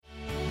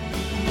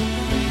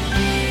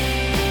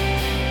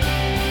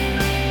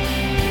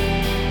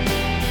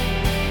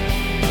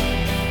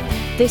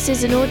This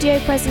is an audio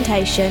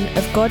presentation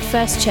of God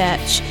First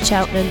Church,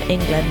 Cheltenham,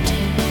 England.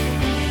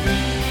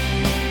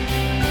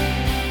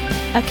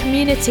 A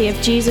community of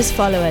Jesus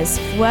followers,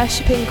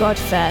 worshipping God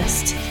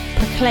first,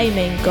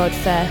 proclaiming God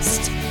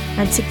first,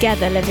 and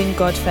together living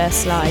God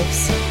first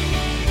lives.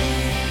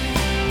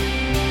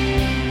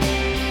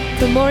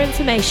 For more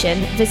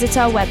information, visit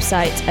our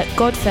website at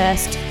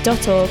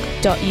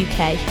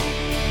godfirst.org.uk.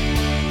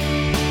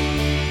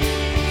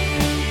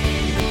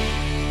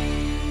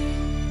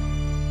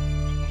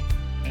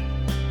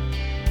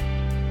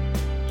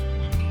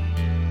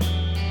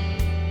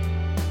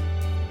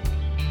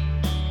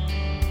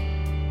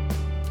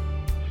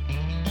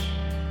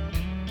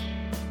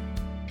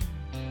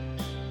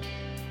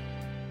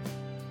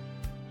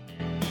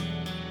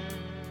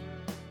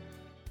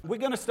 We're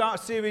going to start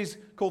a series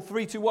called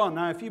 3-2-1.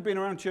 Now, if you've been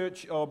around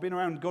church or been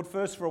around God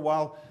First for a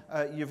while,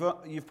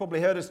 you've probably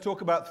heard us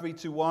talk about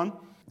 3-2-1.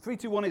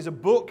 3-2-1 is a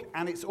book,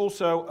 and it's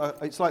also,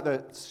 it's like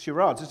the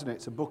charades, isn't it?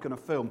 It's a book and a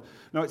film.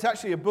 No, it's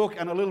actually a book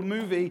and a little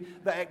movie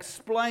that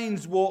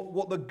explains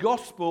what the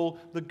gospel,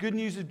 the good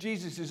news of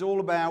Jesus is all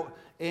about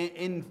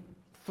in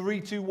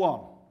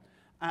 3-2-1.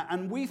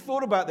 And we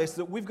thought about this,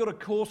 that we've got a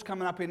course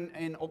coming up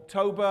in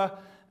October,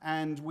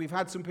 and we've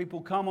had some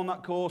people come on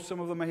that course. Some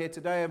of them are here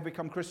today, have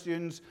become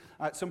Christians.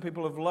 Some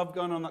people have loved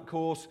going on that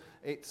course.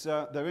 It's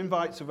their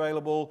invites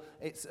available.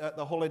 It's at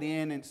the Holiday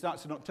Inn, and it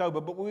starts in October.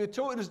 But we were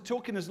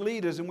talking as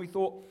leaders, and we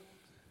thought,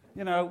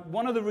 you know,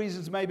 one of the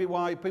reasons maybe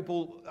why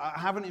people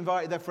haven't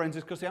invited their friends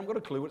is because they haven't got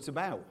a clue what it's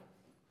about.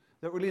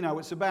 They don't really know what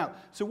it's about.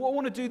 So what I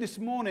want to do this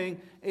morning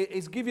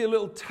is give you a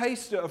little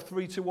taster of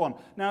 3-2-1.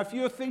 Now, if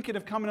you're thinking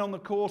of coming on the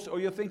course, or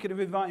you're thinking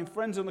of inviting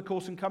friends on the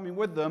course and coming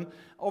with them,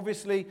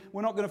 obviously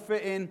we're not going to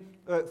fit in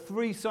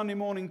 3 Sunday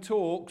morning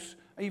talks,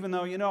 even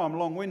though you know I'm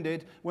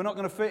long-winded. We're not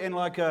going to fit in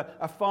like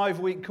a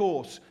 5-week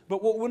course.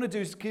 But what we want to do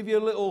is give you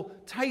a little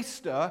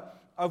taster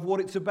of what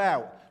it's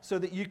about, so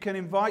that you can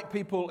invite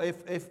people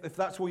if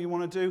that's what you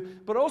want to do.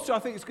 But also I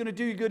think it's going to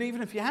do you good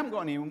even if you haven't got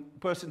any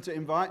person to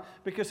invite,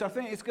 because I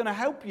think it's going to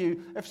help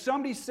you. If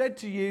somebody said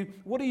to you,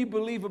 what do you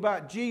believe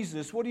about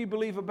Jesus? What do you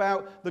believe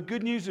about the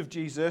good news of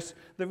Jesus?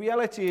 The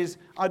reality is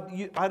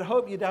I'd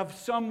hope you'd have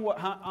some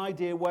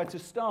idea where to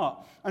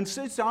start. And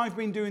since I've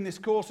been doing this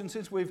course, and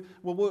since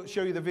we'll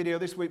show you the video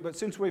this week, but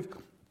since we've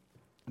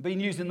been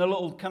using the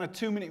little kind of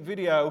 2-minute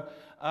video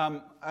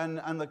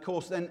and the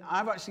course, then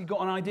I've actually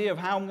got an idea of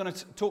how I'm going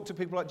to talk to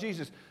people like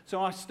Jesus.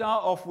 So I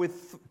start off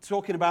with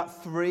talking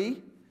about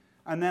 3,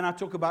 and then I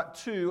talk about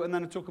 2, and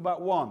then I talk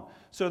about 1.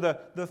 So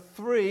the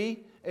 3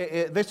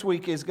 this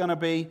week is going to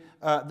be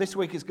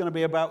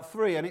about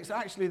 3, and it's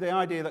actually the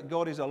idea that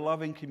God is a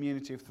loving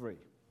community of 3.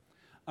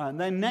 And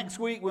then next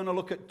week we're going to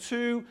look at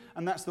 2,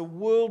 and that's the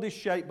world is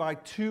shaped by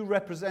 2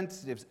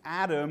 representatives,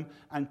 Adam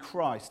and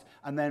Christ.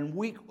 And then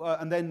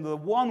the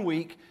 1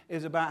 week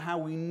is about how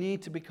we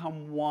need to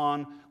become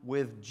one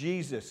with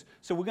Jesus.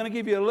 So we're going to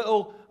give you a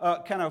little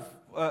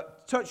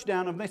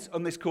touchdown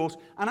on this course.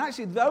 And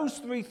actually those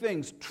 3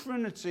 things,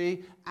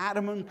 Trinity,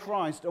 Adam and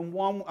Christ,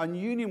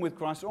 and union with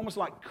Christ, are almost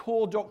like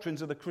core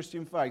doctrines of the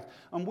Christian faith.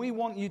 And we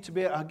want you to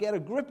be able to get a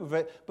grip of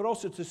it, but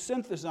also to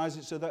synthesize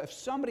it so that if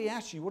somebody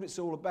asks you what it's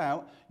all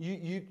about,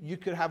 you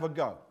could have a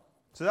go.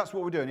 So that's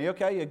what we're doing. Are you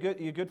okay?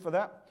 You're good for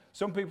that?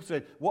 Some people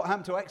say, what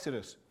happened to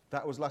Exodus?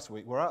 That was last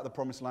week. We're out of the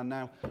promised land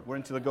now. We're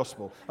into the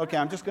gospel. Okay,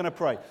 I'm just going to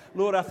pray.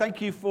 Lord, I thank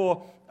you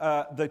for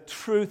the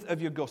truth of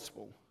your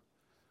gospel.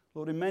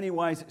 Lord, in many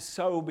ways, it's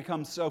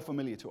become so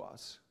familiar to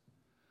us.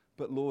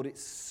 But Lord,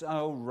 it's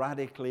so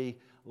radically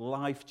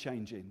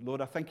life-changing.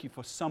 Lord, I thank you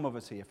for some of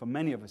us here, for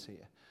many of us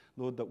here,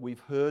 Lord, that we've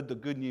heard the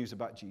good news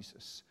about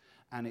Jesus,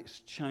 and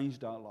it's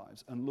changed our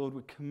lives. And Lord,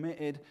 we're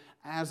committed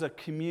as a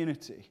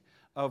community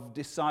of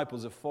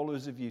disciples, of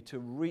followers of you, to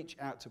reach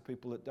out to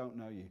people that don't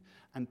know you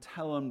and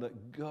tell them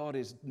that God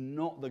is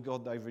not the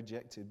God they've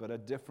rejected, but a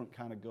different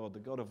kind of God, the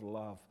God of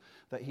love,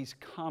 that he's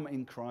come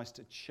in Christ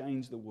to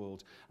change the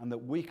world, and that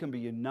we can be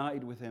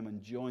united with him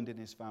and joined in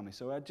his family.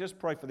 So I just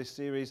pray for this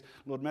series.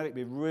 Lord, may it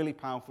be really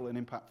powerful and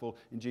impactful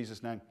in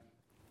Jesus' name.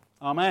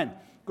 Amen.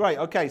 Great.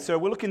 Okay, so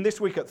we're looking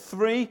this week at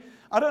 3.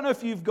 I don't know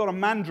if you've got a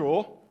man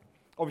drawer.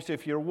 Obviously,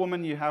 if you're a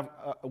woman, you have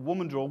a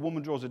woman drawer.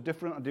 Woman drawers are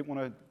different. I didn't want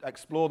to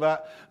explore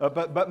that.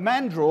 But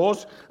man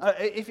drawers,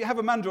 if you have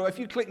a man drawer, if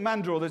you click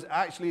man drawer, there's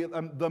actually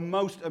the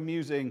most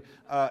amusing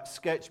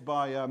sketch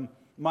by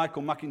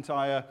Michael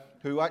McIntyre,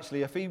 who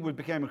actually, if he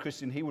became a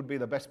Christian, he would be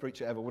the best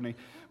preacher ever, wouldn't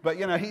he? But,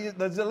 you know,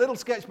 there's a little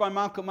sketch by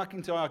Michael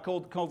McIntyre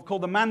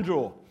called the man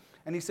drawer.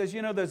 And he says,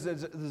 you know, there's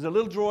a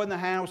little drawer in the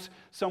house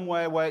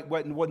somewhere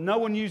where no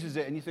one uses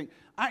it. And you think,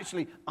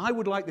 actually, I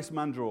would like this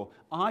man drawer.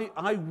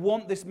 I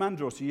want this man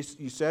drawer. So you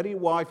say to your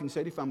wife and you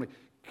say to your family,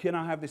 can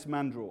I have this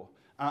man drawer?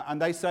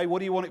 And they say, what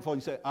do you want it for?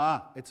 And you say,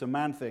 it's a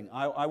man thing.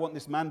 I want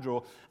this man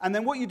drawer. And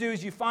then what you do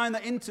is you find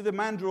that into the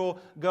man drawer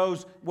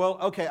goes, well,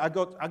 okay, I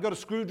got a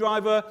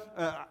screwdriver.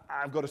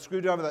 I've got a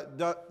screwdriver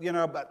that, you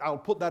know, but I'll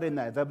put that in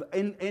there.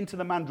 Into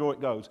the man drawer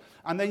it goes.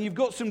 And then you've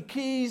got some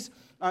keys.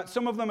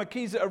 Some of them are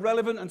keys that are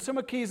relevant, and some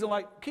are keys that are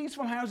like keys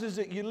from houses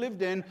that you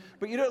lived in,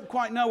 but you don't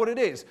quite know what it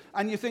is.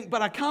 And you think,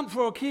 but I can't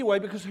throw a key away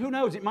because who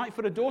knows, it might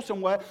fit a door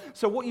somewhere.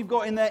 So what you've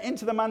got in there,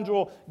 into the man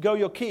drawer, go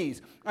your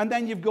keys. And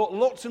then you've got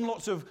lots and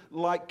lots of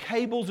like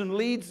cables and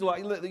leads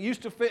like that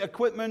used to fit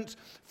equipment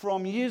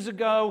from years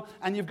ago.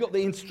 And you've got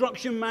the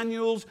instruction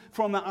manuals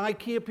from the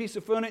IKEA piece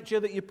of furniture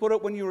that you put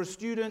up when you were a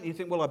student. You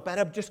think, well, I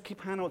better just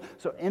keep handling.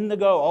 So in they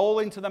go, all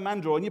into the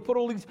man drawer. And you put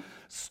all these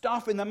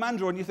stuff in the man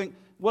drawer, and you think,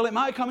 well, it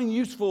might come in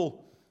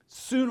useful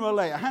sooner or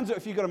later. Hands up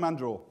if you've got a man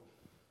drawer.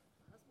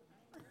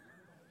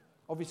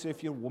 Obviously,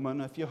 if you're a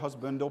woman, if your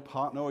husband or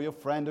partner or your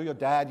friend or your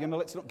dad,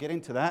 let's not get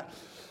into that.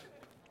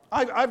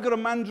 I've got a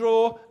man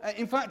drawer.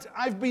 In fact,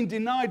 I've been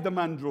denied the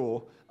man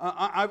drawer.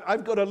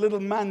 I've got a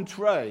little man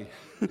tray.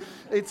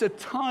 It's a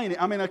tiny,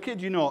 I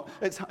kid you not,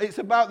 it's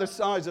about the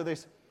size of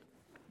this.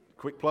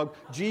 Quick plug,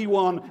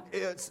 G1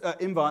 it's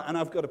invite, and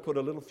I've got to put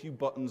a little few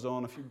buttons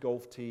on, a few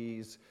golf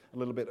tees,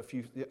 a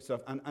few stuff,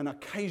 and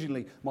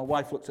occasionally my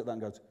wife looks at that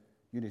and goes,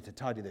 you need to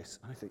tidy this.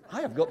 And I think, I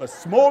have got the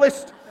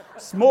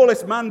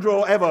smallest man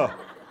drawer ever.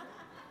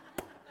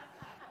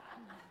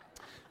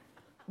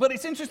 But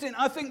it's interesting,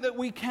 I think that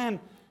we can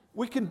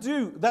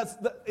do,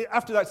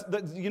 after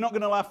that, you're not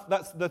going to laugh,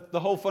 that's the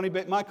whole funny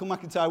bit. Michael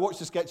McIntyre watched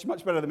the sketch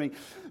much better than me.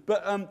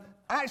 But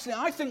actually,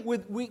 I think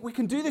we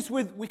can do this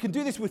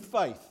with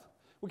faith.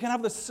 We can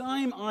have the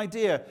same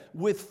idea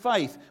with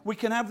faith. We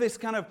can have this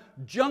kind of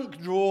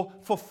junk drawer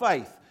for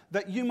faith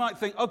that you might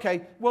think,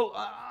 okay, well,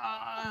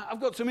 I've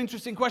got some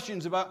interesting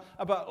questions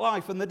about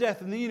life and the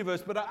death and the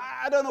universe, but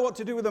I don't know what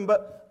to do with them,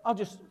 but I'll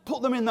just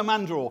put them in the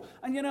man drawer.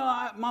 And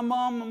my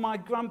mom and my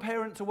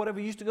grandparents or whatever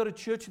used to go to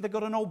church and they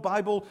got an old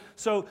Bible,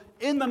 so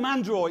in the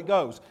man drawer it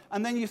goes.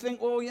 And then you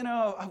think, well,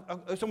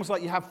 it's almost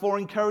like you have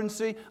foreign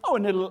currency. Oh,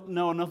 and they'll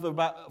know enough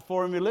about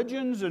foreign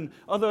religions and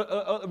other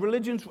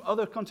religions,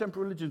 other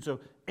contemporary religions, so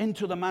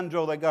into the man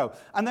drawer they go.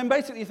 And then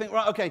basically you think,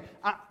 right, okay,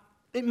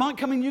 it might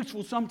come in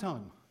useful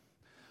sometime.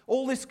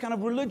 All this kind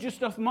of religious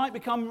stuff might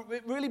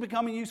really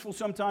become useful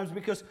sometimes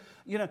because,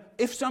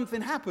 if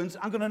something happens,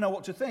 I'm going to know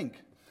what to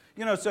think.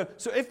 So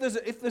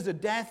if there's a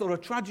death or a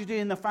tragedy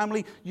in the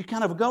family, you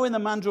kind of go in the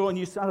man drawer and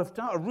you sort of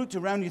start to root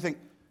around and you think,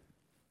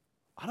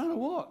 I don't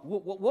know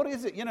what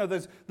is it?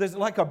 There's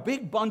like a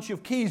big bunch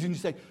of keys and you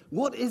say,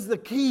 what is the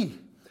key?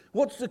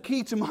 What's the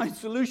key to my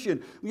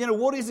solution?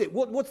 What is it?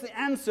 What's the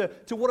answer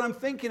to what I'm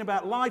thinking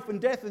about life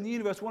and death and the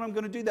universe, what I'm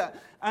going to do that?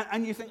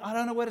 And you think, I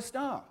don't know where to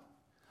start.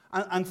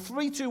 And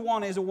 3, 2,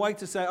 1 is a way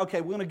to say, okay,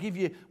 we're going to give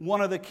you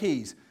one of the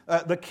keys.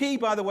 The key,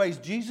 by the way, is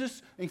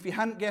Jesus. If you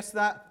hadn't guessed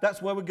that,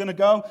 that's where we're going to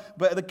go.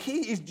 But the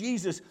key is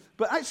Jesus.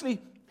 But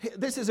actually,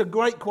 this is a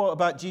great quote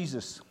about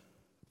Jesus.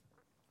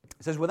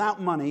 It says,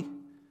 without money,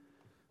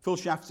 Phil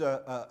Schaff's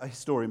a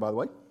historian, by the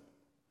way.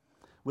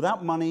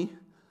 Without money,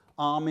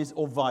 armies,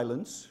 or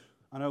violence.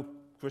 I know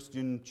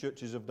Christian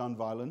churches have done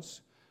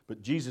violence,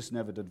 but Jesus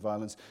never did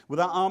violence.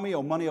 Without army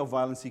or money or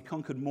violence, he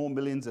conquered more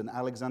millions than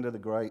Alexander the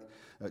Great,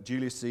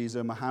 Julius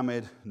Caesar,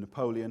 Muhammad,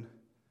 Napoleon.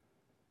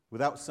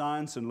 Without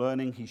science and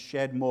learning, he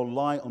shed more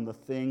light on the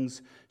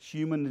things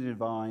human and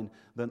divine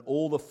than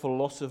all the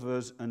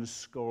philosophers and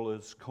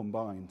scholars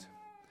combined.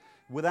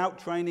 Without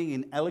training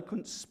in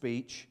eloquent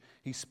speech,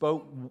 he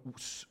spoke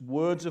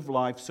words of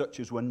life such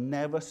as were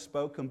never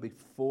spoken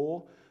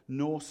before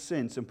nor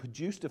since, and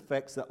produced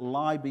effects that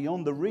lie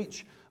beyond the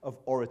reach of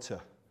orator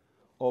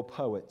or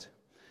poet.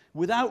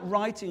 Without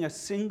writing a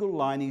single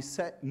line, he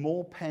set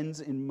more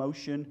pens in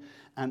motion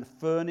and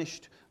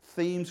furnished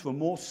themes for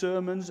more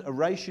sermons,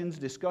 orations,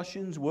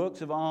 discussions,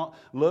 works of art,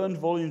 learned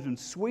volumes, and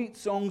sweet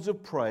songs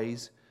of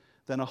praise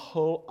than a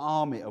whole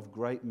army of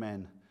great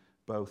men,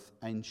 both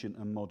ancient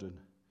and modern.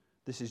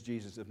 This is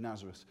Jesus of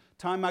Nazareth.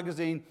 Time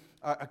magazine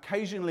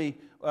occasionally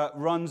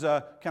runs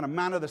a kind of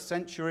man of the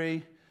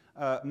century,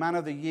 man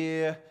of the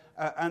year.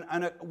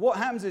 And what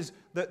happens is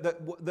that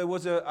there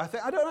was I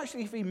don't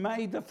actually know if he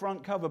made the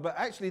front cover, but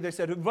actually they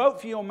said,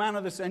 vote for your man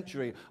of the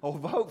century, or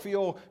vote for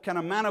your kind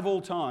of man of all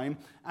time.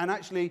 And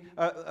actually,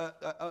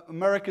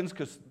 Americans,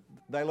 because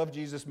they love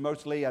Jesus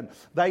mostly, and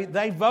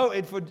they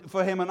voted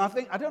for him. And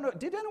I don't know,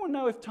 did anyone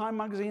know if Time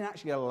magazine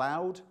actually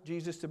allowed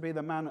Jesus to be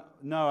the man?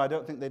 No, I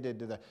don't think they did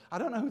they? I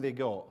don't know who they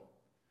got.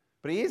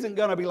 But he isn't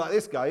going to be like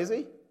this guy, is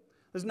he?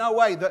 There's no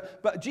way.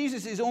 But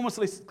Jesus is almost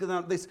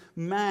this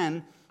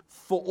man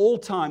for all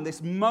time,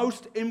 this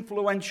most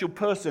influential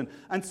person.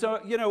 And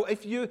so,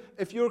 if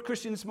you're a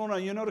Christian this morning or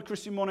you're not a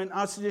Christian morning,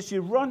 I suggest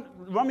you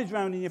rummage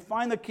around and you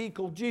find the key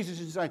called Jesus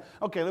and say,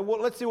 okay,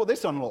 let's see what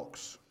this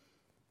unlocks.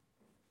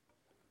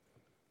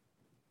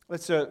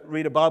 Let's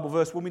read a Bible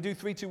verse. When we do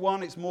 3, 2,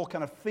 1, it's more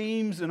kind of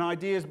themes and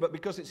ideas, but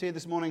because it's here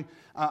this morning,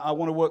 I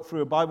want to work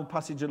through a Bible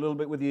passage a little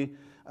bit with you.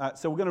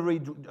 So we're going to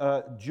read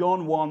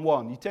John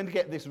 1:1. You tend to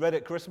get this read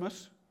at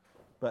Christmas,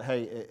 but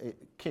hey, it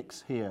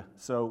kicks here.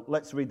 So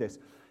let's read this.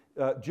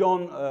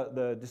 John,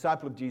 the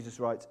disciple of Jesus,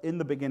 writes, "In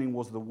the beginning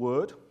was the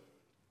Word,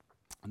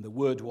 and the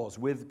Word was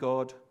with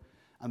God,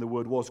 and the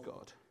Word was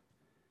God.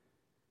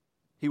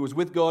 He was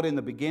with God in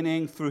the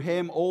beginning. Through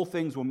him all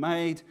things were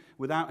made.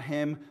 Without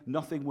him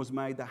nothing was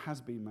made that has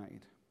been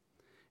made.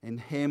 In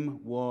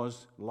him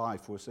was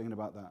life. We're singing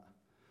about that.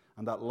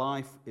 And that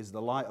life is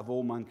the light of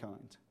all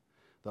mankind.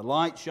 The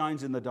light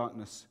shines in the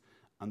darkness,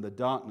 and the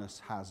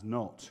darkness has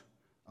not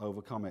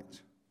overcome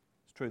it.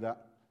 It's true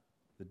that.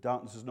 The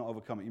darkness has not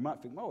overcome it. You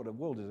might think, oh, the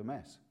world is a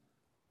mess.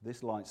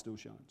 This light still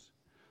shines.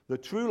 The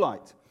true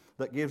light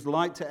that gives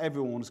light to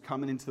everyone is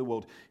coming into the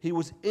world. He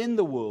was in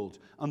the world,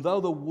 and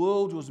though the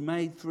world was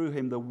made through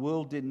him, the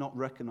world did not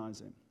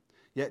recognize him.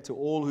 Yet to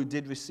all who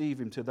did receive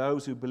him, to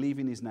those who believe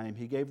in his name,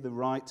 he gave the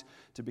right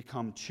to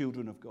become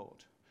children of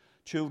God.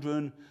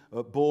 Children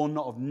born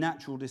not of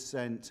natural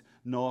descent,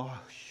 nor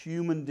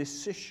human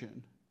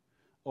decision,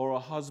 or a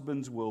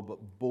husband's will,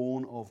 but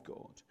born of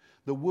God.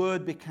 The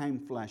Word became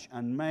flesh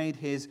and made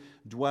his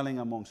dwelling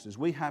amongst us.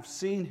 We have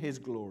seen his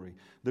glory,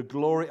 the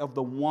glory of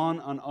the one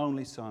and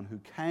only Son who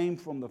came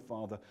from the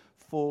Father,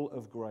 full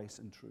of grace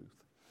and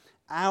truth.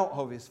 Out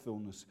of his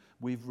fullness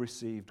we've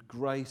received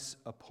grace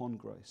upon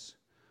grace.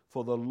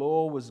 For the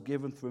law was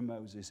given through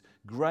Moses.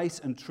 Grace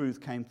and truth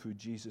came through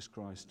Jesus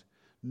Christ.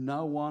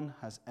 No one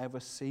has ever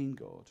seen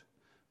God,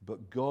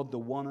 but God, the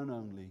one and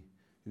only,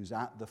 who's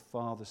at the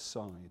Father's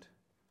side,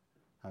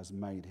 has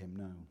made him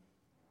known.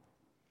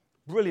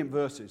 Brilliant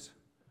verses.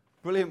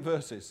 Brilliant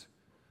verses.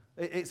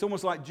 It's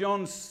almost like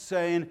John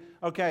saying,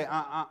 okay,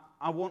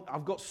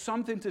 I've got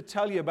something to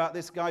tell you about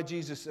this guy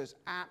Jesus that's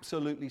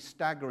absolutely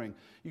staggering.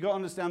 You've got to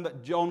understand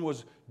that John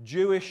was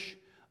Jewish,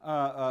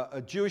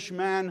 a Jewish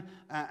man,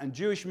 and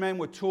Jewish men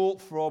were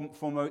taught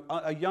from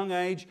a young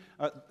age.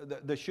 I'm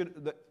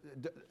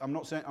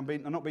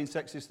not being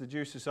sexist. The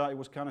Jewish society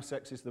was kind of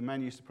sexist. The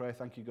men used to pray,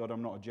 "Thank you, God,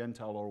 I'm not a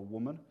Gentile or a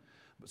woman."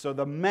 So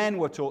the men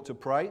were taught to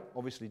pray.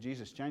 Obviously,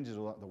 Jesus changes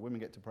all that. The women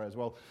get to pray as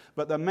well.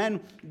 But the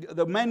men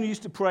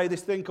used to pray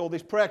this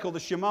prayer called the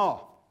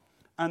Shema.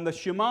 And the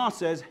Shema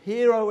says,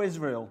 "Hear, O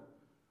Israel,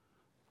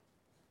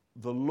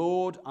 the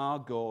Lord our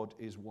God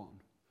is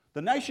one."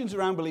 The nations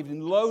around believed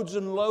in loads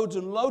and loads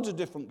and loads of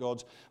different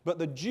gods. But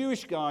the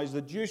Jewish guys,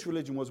 the Jewish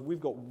religion was,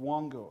 we've got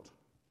one God.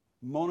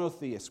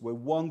 Monotheists, we're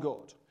one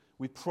God.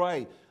 We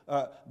pray,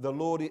 the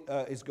Lord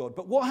is God.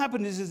 But what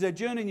happened is, as they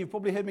journey, and you've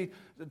probably heard me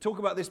talk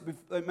about this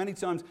many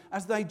times,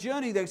 as they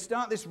journey, they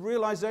start this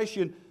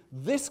realization,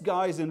 this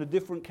guy is in a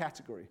different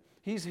category.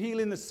 He's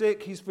healing the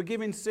sick. He's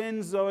forgiving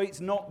sins, though it's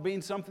not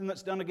been something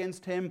that's done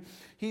against him.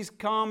 He's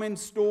calming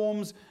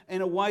storms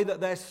in a way that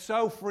they're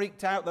so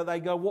freaked out that they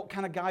go, what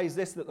kind of guy is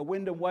this that the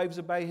wind and waves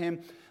obey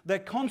him? They're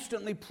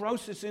constantly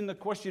processing the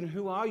question,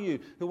 who are you?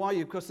 Who are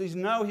you? Because they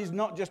know he's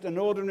not just an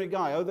ordinary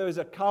guy. Oh, there is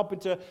a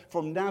carpenter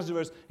from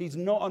Nazareth. He's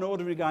not an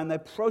ordinary guy, and they're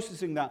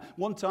processing that.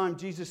 One time,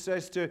 Jesus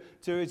says to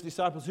his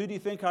disciples, who do you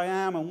think I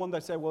am? And one they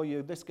say, well,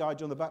 you're this guy,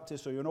 John the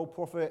Baptist, or you're an old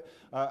prophet.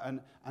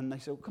 And they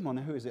say, well, come on,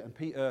 who is it? And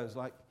Peter is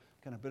like,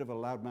 kind of a bit of a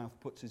loudmouth,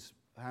 puts his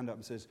hand up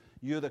and says,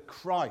 you're the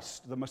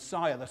Christ, the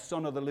Messiah, the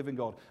Son of the living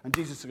God. And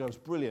Jesus goes,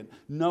 brilliant.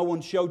 No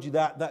one showed you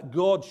that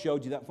God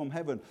showed you that from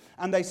heaven.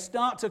 And they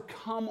start to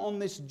come on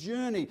this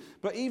journey.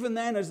 But even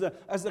then, as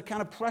the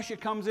kind of pressure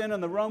comes in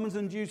and the Romans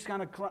and Jews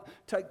kind of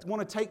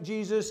want to take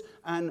Jesus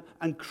and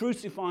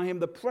crucify him,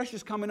 the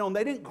pressure's coming on.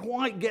 They didn't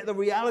quite get the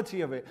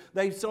reality of it.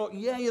 They thought,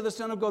 yeah, you're the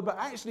Son of God. But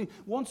actually,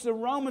 once the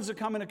Romans are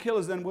coming to kill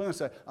us, then we're going to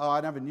say, oh, I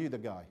never knew the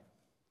guy.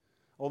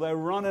 Or they're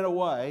running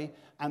away,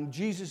 and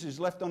Jesus is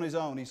left on his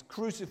own. He's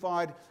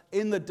crucified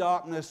in the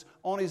darkness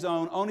on his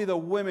own. Only the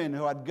women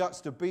who had guts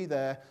to be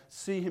there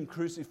see him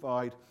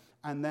crucified.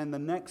 And then the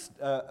next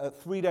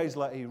 3 days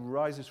later, he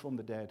rises from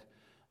the dead.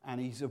 And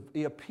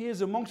he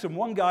appears amongst them.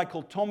 One guy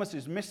called Thomas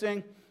is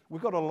missing.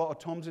 We've got a lot of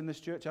Toms in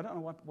this church. I don't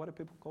know what do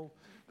people call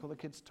the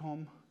kids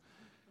Tom?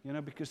 You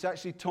know, because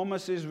actually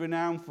Thomas is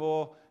renowned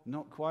for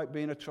not quite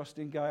being a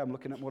trusting guy. I'm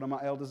looking at one of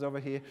my elders over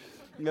here.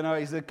 You know,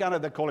 he's the kind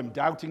of, they call him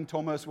Doubting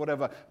Thomas,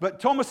 whatever.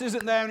 But Thomas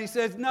isn't there, and he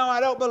says, no, I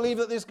don't believe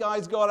that this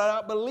guy's God. I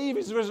don't believe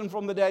he's risen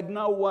from the dead.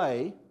 No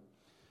way.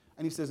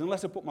 And he says,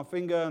 unless I put my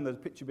finger, and there's a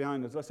picture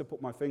behind us, unless I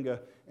put my finger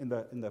in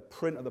the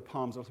print of the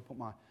palms, unless I put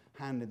my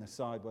hand in the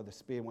side where the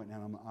spear went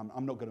down,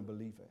 I'm not going to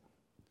believe it.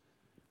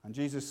 And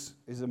Jesus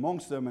is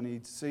amongst them, and he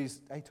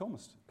sees, hey,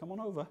 Thomas, come on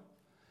over.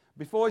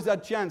 Before he's had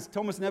a chance,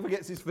 Thomas never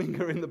gets his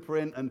finger in the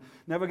print and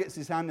never gets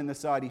his hand in the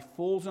side. He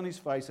falls on his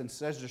face and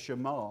says the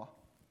Shema,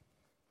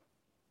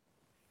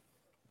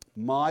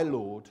 my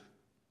Lord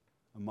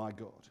and my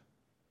God.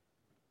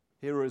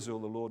 Hear, Israel,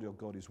 the Lord your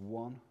God is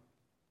one.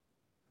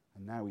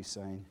 And now he's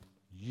saying,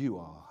 you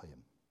are him.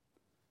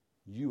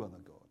 You are the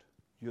God.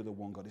 You're the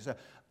one God. It's an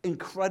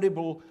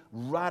incredible,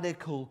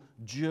 radical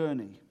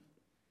journey.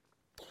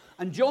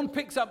 And John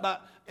picks up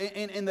that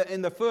in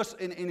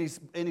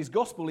his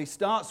gospel. He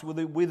starts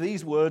with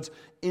these words.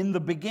 In the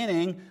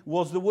beginning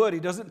was the Word.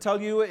 He doesn't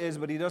tell you who it is,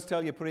 but he does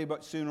tell you pretty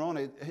much sooner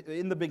on.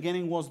 In the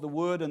beginning was the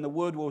Word, and the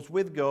Word was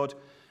with God.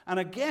 And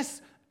I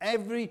guess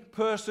every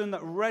person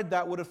that read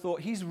that would have thought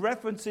he's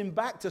referencing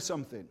back to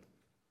something.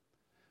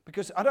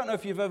 Because I don't know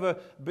if you've ever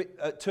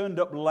turned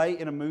up late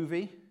in a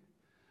movie.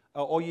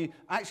 Or you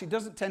actually, it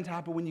doesn't tend to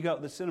happen when you go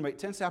to the cinema. It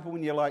tends to happen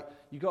when you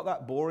got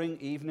that boring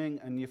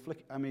evening and you're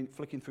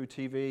flicking through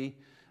TV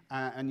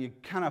and you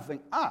kind of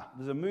think,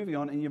 there's a movie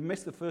on, and you've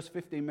missed the first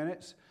 15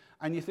 minutes.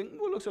 and you think,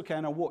 well, it looks okay,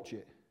 and I'll watch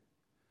it.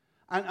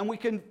 And we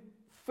can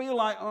feel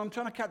like, oh, I'm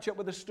trying to catch up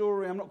with the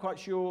story, I'm not quite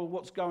sure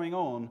what's going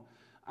on.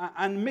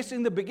 And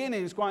missing the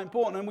beginning is quite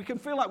important. And we can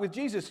feel like with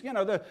Jesus, you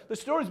know, the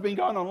story's been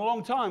going on a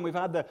long time. We've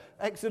had the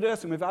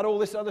Exodus and we've had all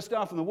this other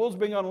stuff and the world's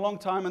been going on a long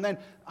time. And then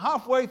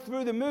halfway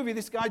through the movie,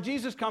 this guy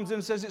Jesus comes in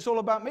and says it's all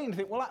about me. And you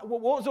think, well,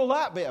 what was all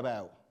that bit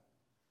about?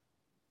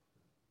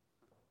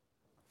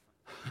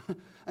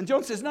 And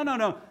John says,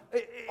 no.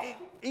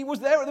 He was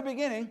there at the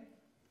beginning.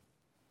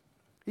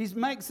 He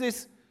makes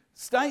this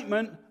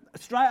statement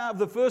straight out of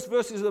the first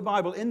verses of the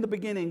Bible. In the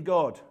beginning,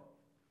 God.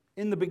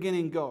 In the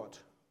beginning, God.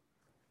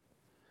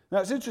 Now,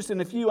 it's interesting,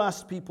 if you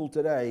ask people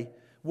today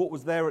what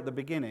was there at the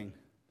beginning,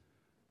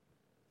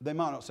 they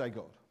might not say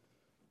God.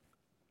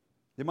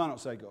 They might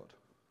not say God.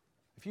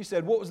 If you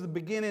said, what was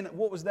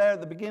there at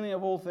the beginning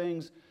of all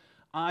things,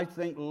 I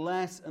think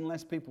less and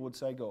less people would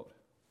say God.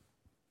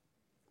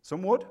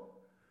 Some would,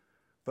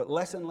 but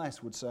less and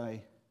less would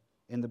say,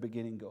 in the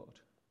beginning, God.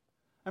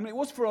 I mean, it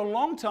was for a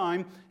long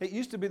time, it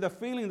used to be the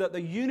feeling that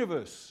the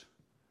universe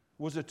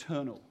was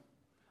eternal.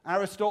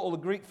 Aristotle, the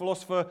Greek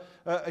philosopher,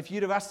 if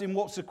you'd have asked him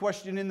what's the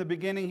question in the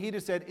beginning, he'd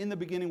have said, in the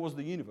beginning was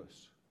the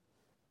universe.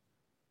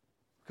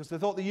 Because they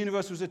thought the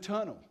universe was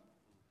eternal.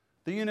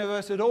 The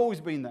universe had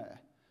always been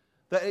there.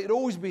 That it had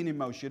always been in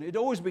motion. It had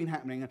always been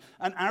happening.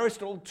 And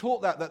Aristotle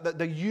taught that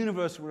the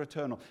universe were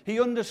eternal.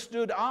 He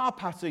understood our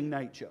passing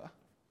nature.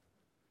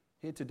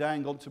 Here today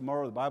and gone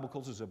tomorrow, the Bible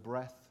calls us a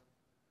breath.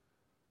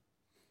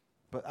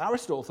 But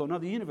Aristotle thought, no,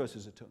 the universe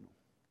is eternal.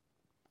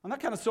 And that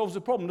kind of solves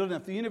the problem, doesn't it?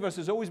 If the universe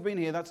has always been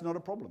here, that's not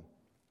a problem.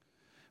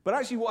 But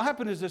actually what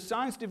happened is as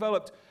science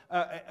developed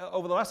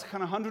over the last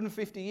kind of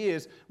 150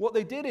 years, what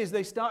they did is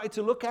they started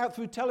to look out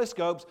through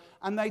telescopes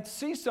and they'd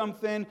see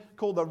something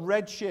called the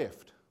red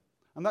shift.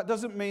 And that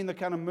doesn't mean the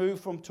kind of move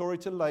from Tory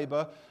to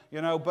Labour,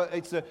 you know, but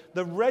it's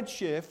the red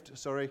shift,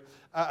 it's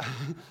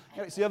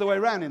the other way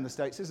around in the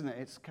States, isn't it?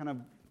 It's kind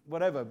of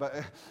whatever, but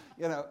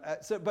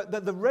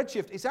but the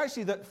redshift, it's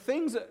actually that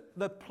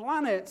the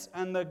planets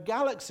and the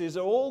galaxies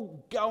are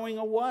all going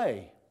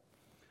away.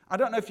 I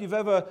don't know if you've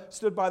ever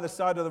stood by the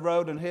side of the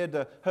road and heard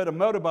a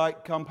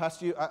motorbike come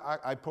past you.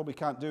 I probably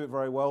can't do it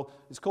very well.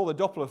 It's called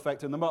the Doppler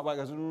effect, and the motorbike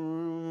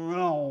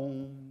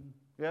goes,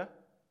 yeah?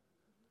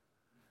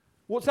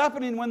 What's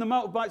happening when the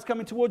motorbike's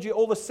coming towards you?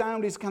 All the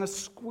sound is kind of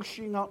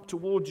squishing up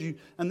towards you,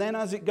 and then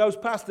as it goes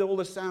past, all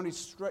the sound is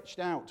stretched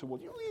out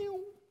towards you.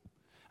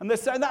 And they're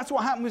saying that's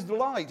what happened with the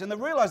light. And they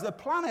realized the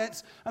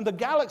planets and the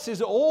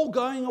galaxies are all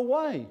going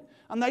away.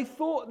 And they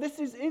thought, this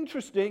is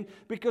interesting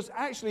because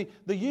actually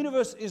the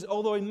universe is,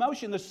 although in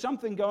motion, there's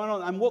something going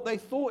on. And what they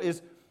thought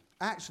is,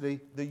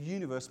 actually, the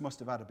universe must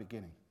have had a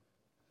beginning.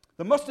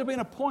 There must have been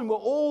a point where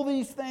all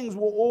these things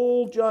were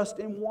all just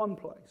in one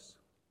place.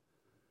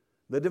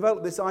 They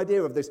developed this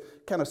idea of this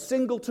kind of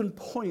singleton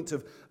point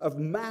of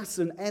mass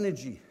and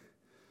energy.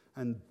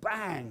 And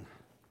bang,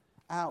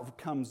 out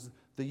comes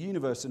the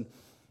universe.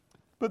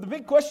 But the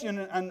big question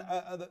and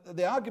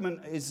the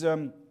argument is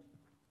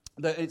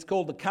that it's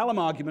called the Kalam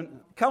argument.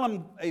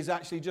 Kalam is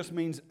actually just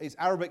means, it's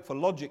Arabic for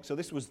logic. So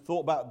this was thought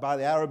about by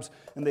the Arabs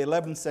in the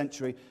 11th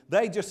century.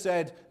 They just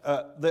said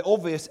the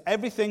obvious,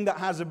 everything that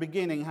has a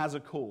beginning has a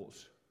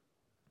cause.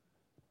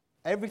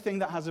 Everything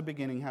that has a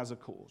beginning has a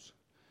cause.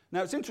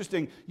 Now it's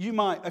interesting, you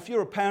might, if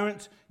you're a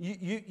parent,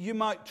 you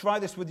might try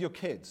this with your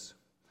kids.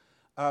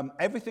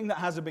 Everything that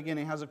has a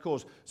beginning has a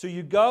cause. So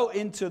you go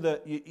into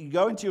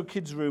your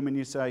kid's room and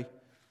you say,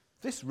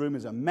 this room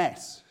is a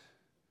mess.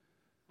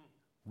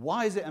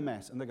 Why is it a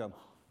mess? And they go,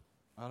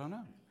 I don't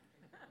know.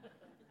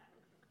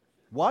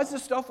 Why is there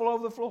stuff all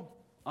over the floor?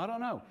 I don't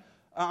know.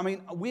 I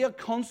mean, we are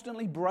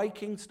constantly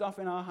breaking stuff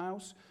in our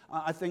house.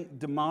 I think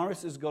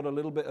Damaris has got a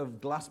little bit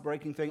of glass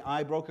breaking thing.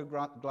 I broke a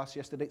glass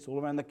yesterday. It's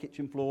all around the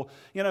kitchen floor.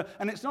 You know,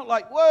 and it's not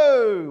like,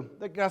 whoa,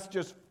 the glass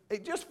just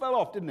fell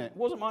off, didn't it? It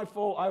wasn't my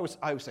fault. I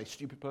always say,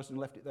 stupid person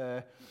left it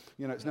there.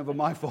 You know, it's never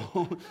my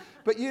fault.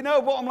 But you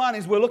know, bottom line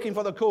is we're looking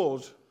for the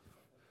cause.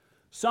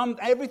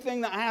 Everything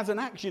that has an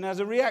action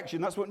has a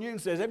reaction. That's what Newton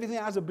says. Everything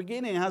that has a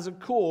beginning has a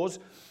cause.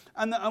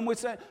 And we're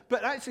saying,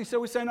 but actually, so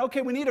we're saying,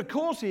 okay, we need a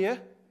cause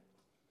here.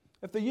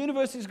 If the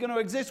universe is going to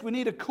exist, we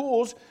need a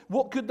cause.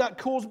 What could that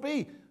cause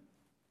be?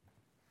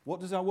 What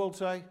does our world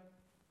say?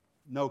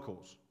 No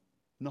cause.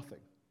 Nothing.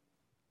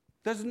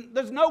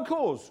 There's no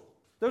cause.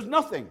 There's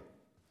nothing.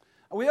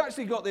 And we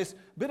actually got this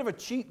bit of a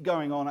cheat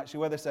going on,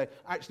 actually, where they say,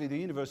 actually, the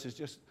universe is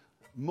just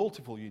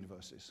multiple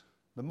universes.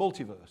 The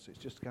multiverse. It's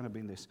just kind of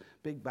been this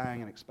big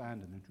bang and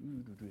expand. I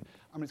mean,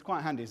 it's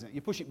quite handy, isn't it? You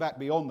push it back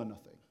beyond the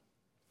nothing.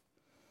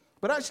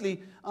 But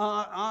actually,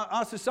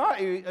 our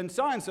society and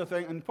science, I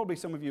think, and probably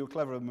some of you are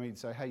cleverer than me to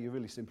say, hey, you're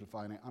really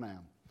simplifying it, and I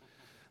am.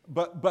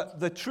 But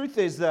the truth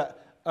is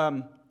that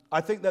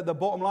I think that the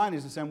bottom line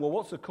is saying, well,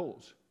 what's the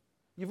cause?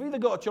 You've either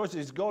got a choice,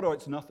 it's God or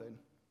it's nothing.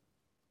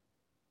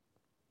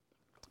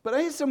 But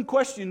here's some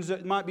questions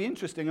that might be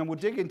interesting, and we'll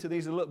dig into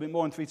these a little bit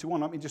more in 3 to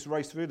 1. Let me just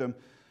race through them.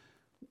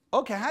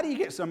 Okay, how do you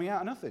get something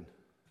out of nothing?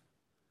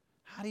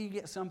 How do you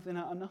get something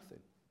out of nothing?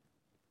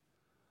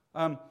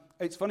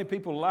 It's funny,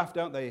 people laugh,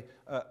 don't they,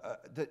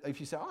 if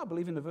you say, I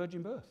believe in the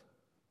virgin birth.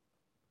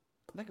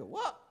 They go,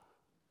 what?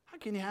 How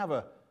can you have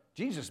a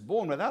Jesus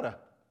born without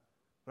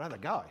a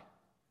guy?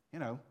 You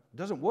know, it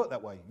doesn't work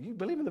that way. You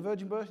believe in the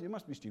virgin birth? You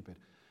must be stupid.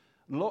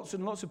 Lots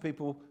and lots of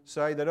people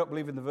say they don't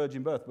believe in the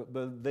virgin birth,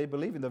 but they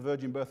believe in the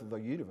virgin birth of the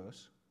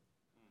universe.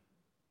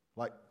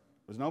 Like,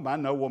 there's no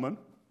man, no woman.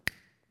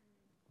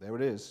 There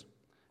it is.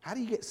 How do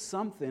you get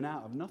something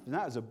out of nothing?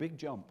 That is a big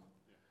jump.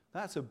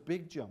 That's a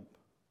big jump.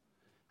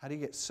 How do you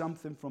get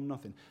something from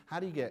nothing? How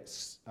do you get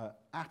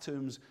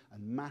atoms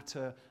and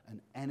matter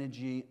and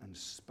energy and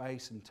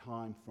space and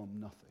time from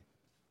nothing?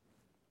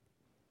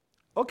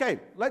 Okay,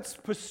 let's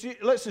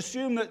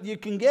assume that you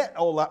can get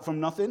all that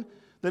from nothing.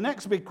 The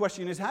next big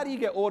question is, how do you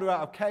get order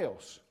out of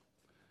chaos?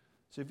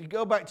 So if you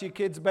go back to your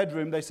kid's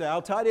bedroom, they say,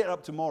 I'll tidy it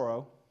up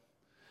tomorrow.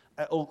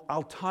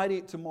 I'll tidy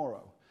it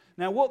tomorrow.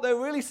 Now, what they're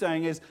really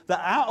saying is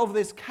that out of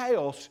this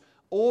chaos,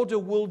 order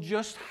will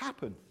just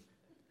happen.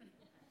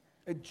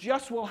 It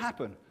just will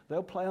happen.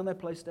 They'll play on their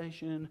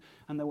PlayStation,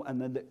 and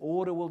then the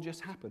order will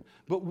just happen.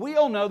 But we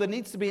all know there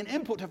needs to be an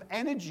input of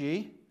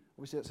energy.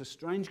 Obviously, that's a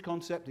strange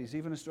concept. It's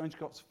even a strange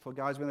concept for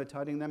guys when they're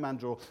tidying their man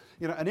drawer.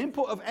 You know, an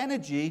input of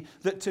energy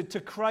that to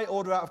create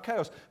order out of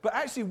chaos. But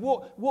actually,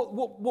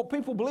 what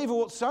people believe, or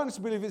what scientists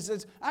believe,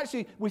 is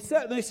actually we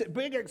set this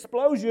big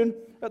explosion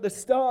at the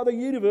start of the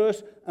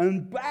universe,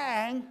 and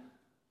bang,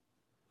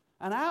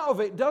 and out of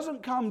it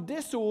doesn't come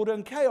disorder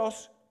and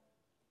chaos.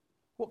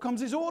 What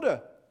comes is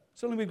order.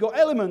 Suddenly we've got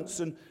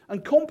elements and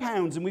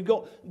compounds, and we've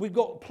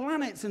got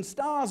planets and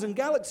stars and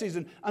galaxies,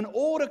 and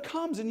order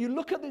comes. And you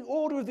look at the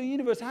order of the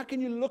universe. How can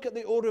you look at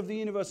the order of the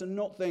universe and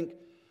not think,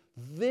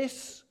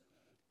 this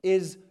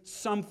is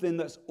something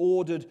that's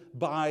ordered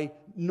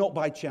not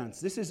by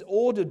chance. This is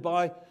ordered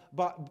by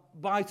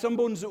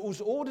someone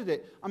who's ordered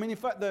it. I mean, in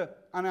fact,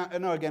 and I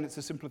know again it's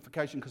a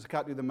simplification because I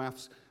can't do the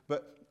maths,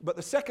 but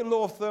the second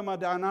law of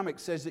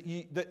thermodynamics says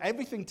that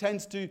everything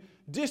tends to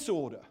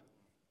disorder.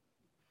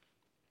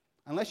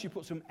 Unless you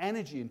put some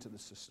energy into the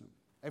system.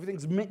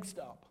 Everything's mixed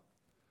up.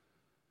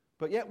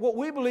 But yet what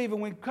we believe,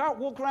 and we can't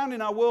walk around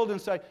in our world and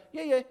say,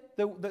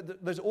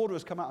 there's order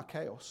has come out of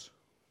chaos.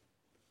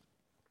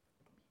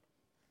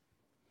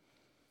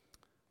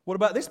 What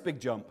about this big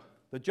jump?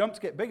 The jumps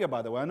get bigger,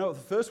 by the way. I know the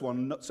first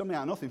one, something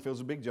out of nothing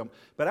feels a big jump.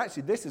 But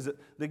actually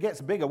that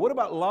gets bigger. What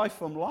about life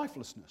from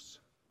lifelessness?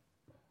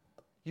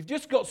 You've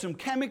just got some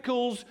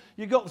chemicals.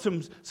 You've got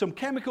some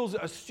chemicals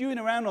that are stewing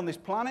around on this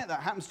planet that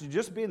happens to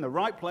just be in the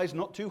right place,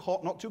 not too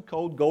hot, not too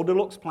cold,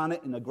 Goldilocks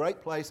planet in a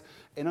great place,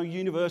 in a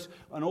universe,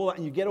 and all that.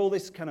 And you get all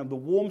this kind of the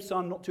warm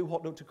sun, not too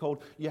hot, not too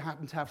cold. You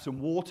happen to have some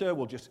water.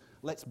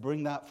 Let's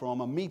bring that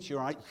from a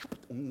meteorite.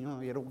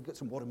 We'll get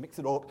some water, mix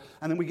it up.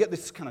 And then we get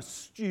this kind of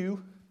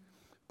stew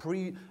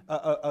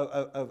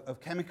of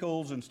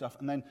chemicals and stuff.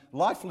 And then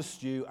lifeless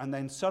stew, and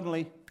then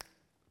suddenly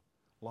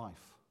life.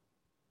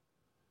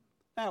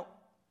 Now,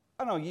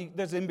 I know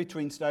there's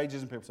in-between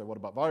stages, and people say, what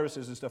about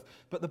viruses and stuff?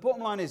 But the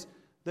bottom line is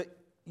that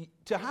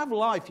to have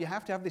life, you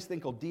have to have this thing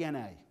called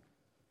DNA.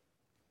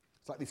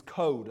 It's like this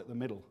code at the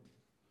middle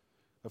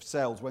of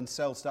cells. When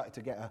cells started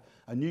to get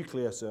a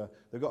nucleus,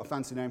 they've got a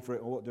fancy name for it,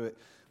 I won't do it.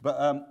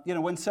 But,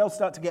 when cells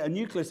start to get a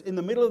nucleus, in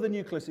the middle of the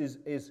nucleus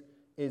is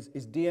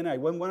DNA.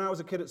 When I was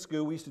a kid at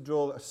school, we used to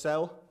draw a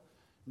cell,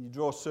 and you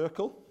draw a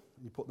circle,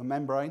 and you put the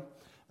membrane,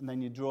 and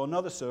then you draw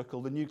another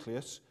circle, the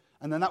nucleus,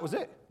 and then that was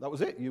it. That was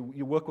it.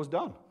 Your work was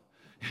done.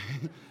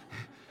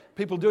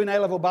 People doing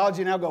A-level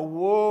biology now go,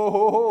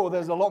 whoa,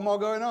 there's a lot more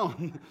going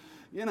on.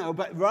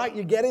 But right,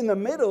 you get in the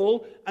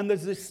middle, and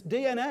there's this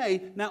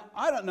DNA. Now,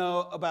 I don't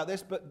know about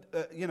this, but,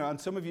 and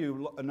some of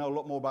you know a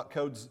lot more about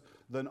codes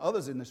than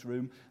others in this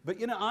room. But,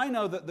 I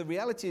know that the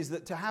reality is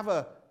that to have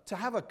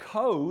a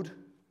code,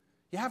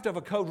 you have to have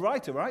a code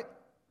writer, right?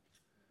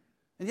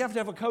 And you have to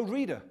have a code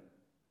reader.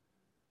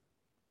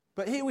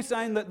 But here we're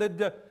saying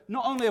that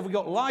not only have we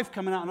got life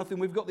coming out of nothing,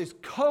 we've got this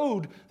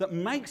code that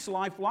makes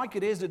life like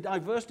it is, the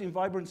diversity and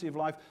vibrancy of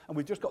life, and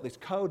we've just got this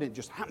code, and it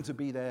just happens to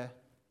be there,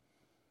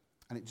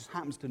 and it just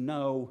happens to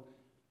know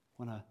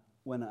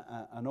when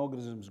an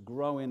organism's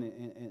growing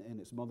in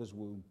its mother's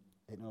womb,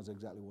 it knows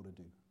exactly what to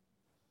do.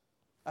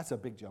 That's a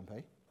big jump,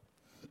 eh?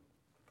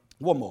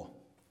 One more.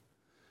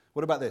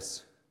 What about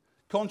this?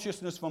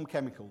 Consciousness from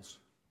chemicals.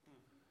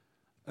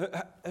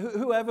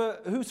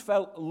 Who's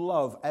felt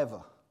love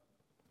ever?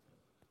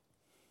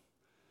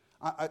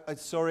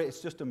 Sorry, it's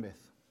just a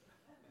myth.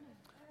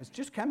 It's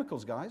just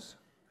chemicals, guys.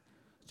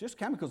 It's just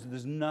chemicals.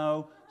 There's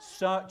no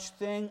such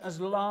thing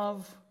as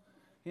love.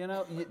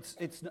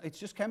 It's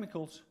just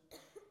chemicals.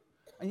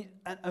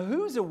 And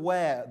who's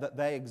aware that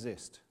they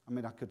exist? I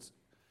mean,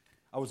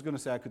 I was going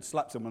to say I could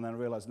slap someone, and then I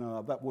realized,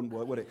 no, that wouldn't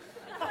work, would it?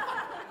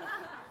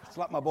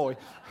 Slap my boy.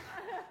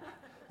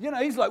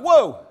 He's like,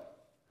 whoa,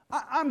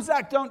 I'm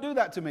Zach, don't do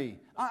that to me.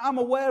 I'm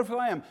aware of who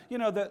I am.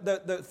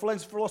 The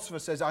philosopher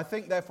says, I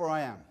think, therefore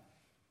I am.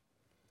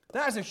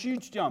 That is a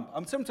huge jump.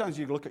 And sometimes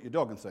you look at your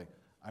dog and say,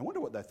 I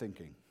wonder what they're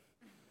thinking.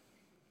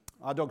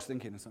 Our dog's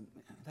thinking,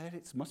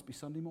 it must be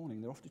Sunday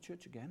morning. They're off to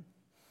church again.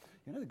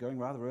 they're going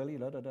rather early,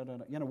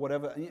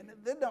 whatever.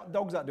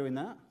 Dogs aren't doing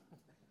that.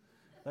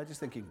 They're just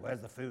thinking,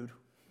 where's the food?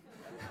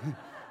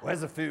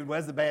 Where's the food?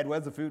 Where's the bed?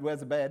 Where's the food? Where's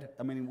the bed?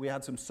 I mean, we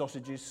had some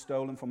sausages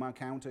stolen from our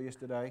counter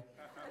yesterday.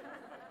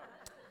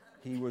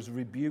 He was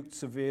rebuked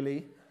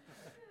severely.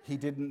 He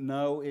didn't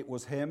know it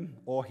was him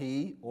or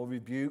he or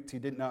rebuked. He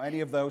didn't know any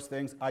of those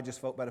things. I just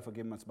felt better for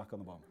giving him a smack on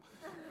the bum.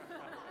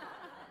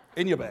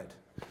 In your bed.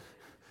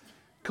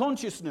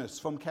 Consciousness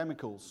from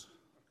chemicals.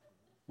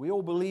 We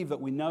all believe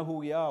that we know who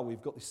we are.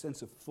 We've got this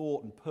sense of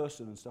thought and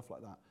person and stuff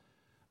like that.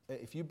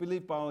 If you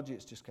believe biology,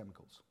 it's just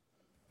chemicals.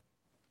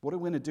 What are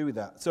we going to do with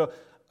that? So,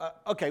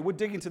 okay, we'll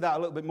dig into that a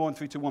little bit more in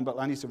 3, 2, 1, but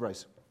I need to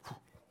race.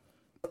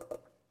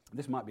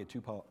 This might be a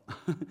two-part.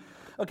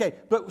 Okay,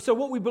 but so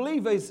what we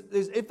believe is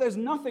if there's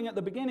nothing at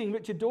the beginning,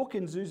 Richard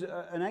Dawkins, who's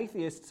an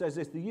atheist, says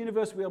this: the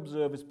universe we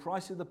observe is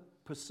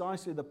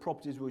precisely the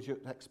properties we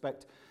should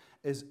expect.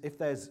 Is if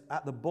there's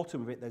at the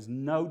bottom of it, there's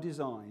no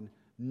design,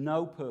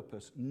 no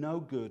purpose, no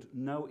good,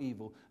 no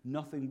evil,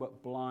 nothing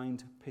but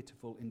blind,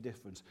 pitiful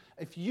indifference.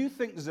 If you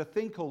think there's a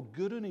thing called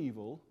good and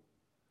evil,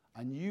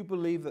 and you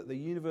believe that the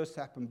universe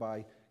happened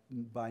by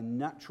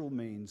natural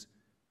means,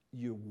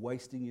 you're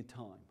wasting your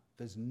time.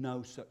 There's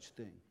no such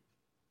thing.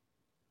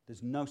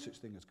 There's no such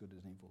thing as good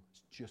and evil.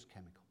 It's just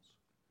chemicals.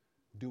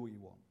 Do what you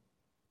want.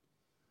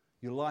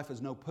 Your life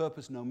has no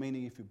purpose, no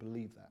meaning if you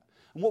believe that.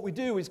 And what we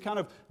do is kind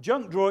of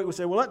junk draw it. We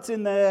say, well, that's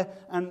in there.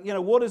 And,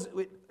 what is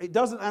it? It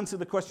doesn't answer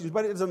the questions,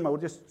 but it doesn't matter.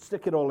 We'll just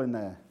stick it all in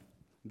there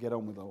and get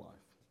on with our life.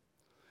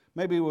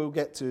 Maybe we'll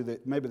get to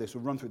maybe this.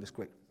 We'll run through this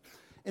quick.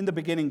 In the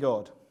beginning,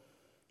 God.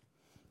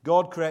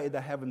 God created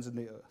the heavens and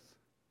the earth,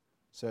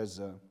 says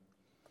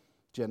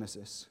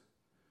Genesis.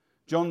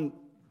 John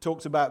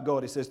talks about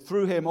God. He says,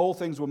 through him all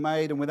things were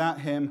made, and without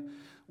him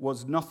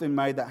was nothing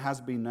made that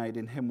has been made.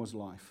 In him was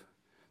life.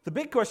 The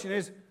big question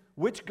is,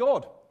 which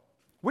God?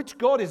 Which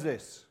God is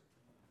this?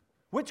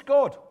 Which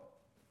God?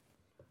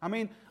 I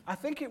mean, I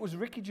think it was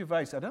Ricky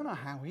Gervais. I don't know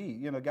how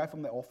he, a guy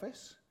from The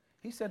Office.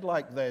 He said,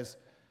 there's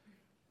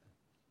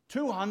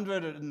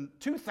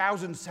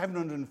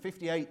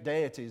 2,758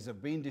 deities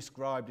have been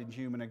described in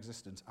human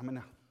existence. I mean,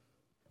 I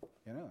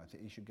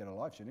think he should get a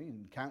life, shouldn't he?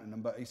 And counting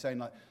them, but he's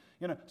saying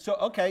so,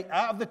 okay,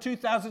 out of the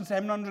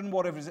 2,700 and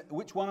whatever,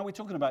 which one are we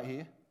talking about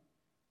here?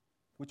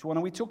 Which one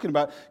are we talking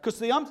about? Because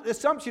the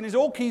assumption is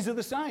all keys are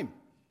the same.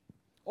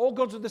 All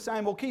gods are the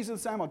same, all keys are the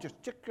same. I'll just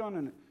check on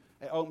and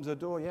it opens a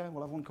door. Yeah,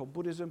 we'll have one called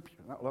Buddhism.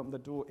 That'll open the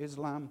door.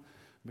 Islam,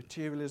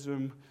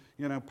 materialism,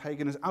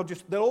 paganism.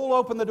 They'll all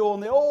open the door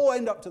and they all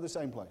end up to the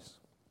same place.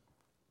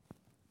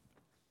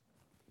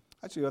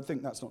 Actually, I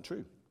think that's not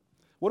true.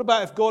 What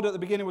about if God at the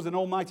beginning was an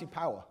almighty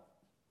power?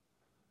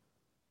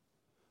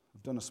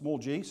 I've done a small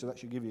g, so that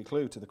should give you a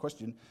clue to the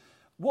question.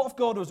 What if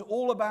God was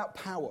all about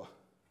power?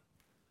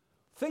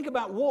 Think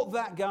about what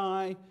that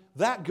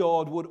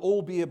God would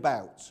all be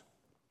about.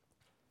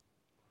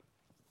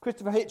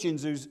 Christopher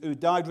Hitchens, who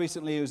died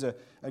recently, who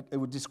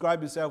would describe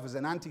himself as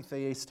an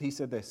anti-theist, he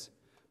said this: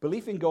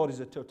 belief in God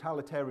is a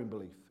totalitarian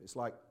belief. It's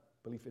like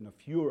belief in a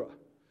Führer,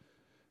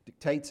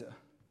 dictator.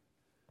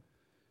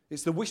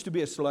 It's the wish to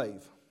be a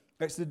slave.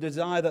 It's the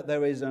desire that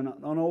there is an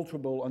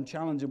unalterable,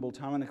 unchallengeable,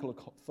 tyrannical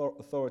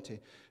authority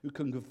who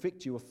can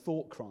convict you of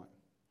thought crime.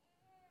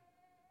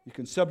 You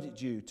can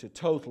subject you to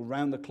total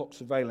round-the-clock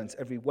surveillance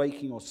every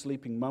waking or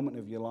sleeping moment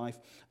of your life.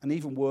 And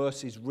even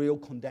worse, his real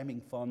condemning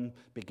fun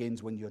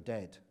begins when you're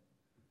dead.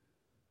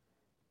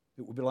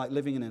 It would be like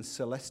living in a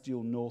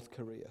celestial North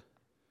Korea.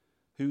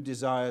 Who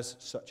desires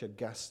such a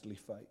ghastly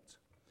fate?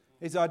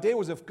 His idea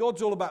was if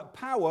God's all about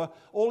power,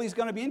 all he's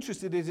going to be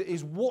interested in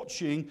is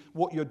watching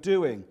what you're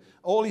doing.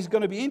 All he's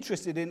going to be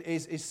interested in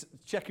is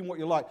checking what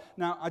you're like.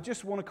 Now, I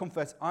just want to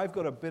confess, I've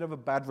got a bit of a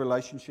bad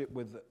relationship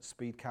with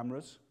speed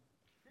cameras.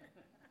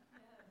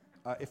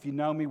 If you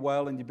know me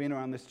well and you've been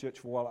around this church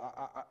for a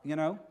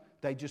while,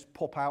 they just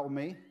pop out of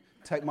me,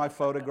 take my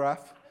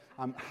photograph.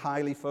 I'm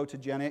highly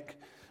photogenic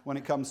when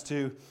it comes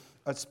to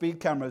speed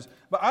cameras.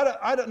 But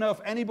I don't know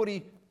if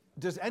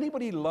does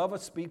anybody love a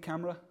speed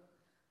camera?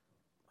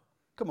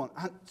 Come on,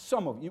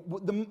 some of you.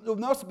 There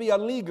must be a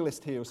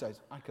legalist here who says,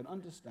 I can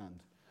understand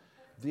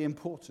the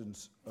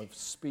importance of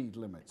speed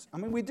limits. I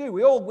mean, we do.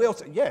 We all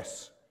say,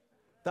 yes,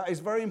 that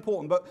is very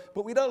important.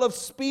 But we don't love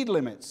speed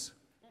limits.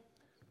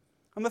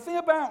 And the thing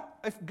about,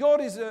 if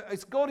God is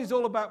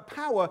all about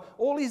power,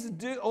 all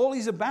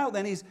he's about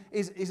then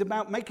is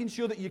about making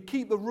sure that you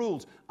keep the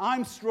rules.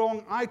 I'm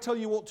strong. I tell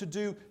you what to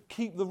do.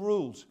 Keep the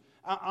rules.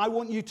 I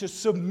want you to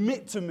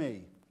submit to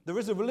me. There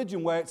is a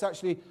religion where it's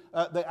actually,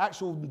 the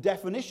actual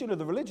definition of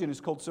the religion is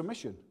called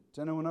submission.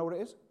 Does anyone know what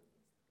it is?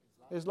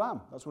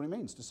 Islam. That's what it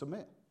means, to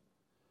submit.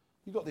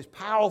 You've got this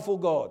powerful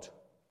God,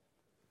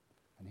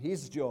 and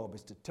his job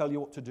is to tell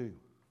you what to do.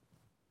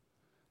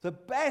 The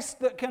best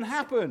that can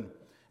happen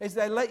is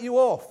they let you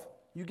off.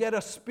 You get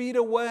a speed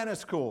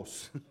awareness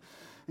course. And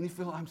you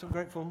feel, I'm so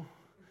grateful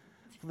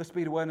for the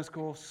speed awareness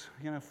course.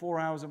 4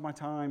 hours of my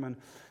time and,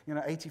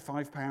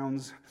 85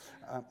 pounds.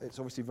 It's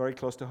obviously very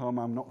close to home.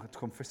 I'm not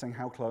confessing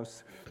how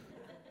close.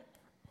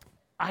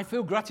 I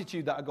feel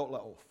gratitude that I got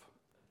let off.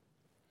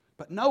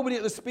 But nobody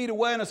at the Speed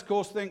Awareness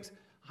course thinks,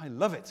 I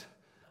love it.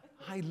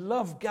 I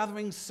love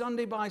gathering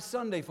Sunday by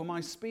Sunday for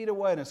my Speed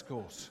Awareness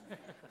course.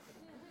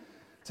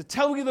 To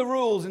tell you the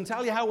rules and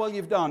tell you how well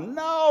you've done.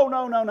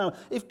 No.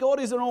 If God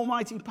is an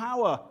almighty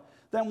power,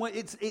 then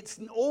it's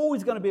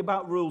always going to be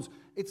about rules.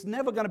 It's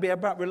never going to be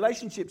about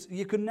relationships.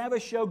 You can never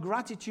show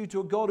gratitude to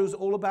a God who's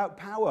all about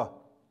power.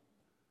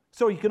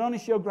 So you can only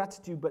show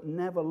gratitude but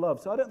never love.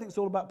 So I don't think it's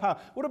all about power.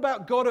 What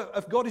about God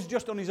if God is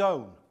just on his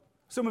own?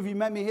 Some of you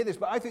may hear this,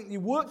 but I think you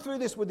work through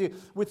this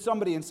with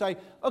somebody and say,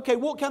 okay,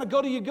 what kind of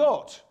God have you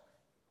got?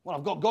 Well,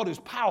 I've got God who's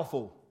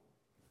powerful.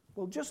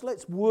 Well, just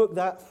let's work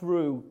that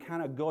through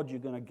kind of God you're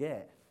going to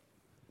get.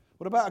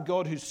 What about a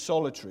God who's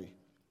solitary?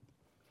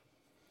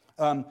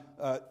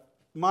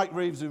 Mike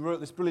Reeves, who wrote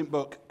this brilliant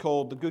book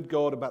called The Good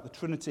God about the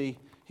Trinity,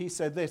 he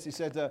said this. He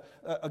said,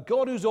 a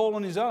God who's all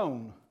on his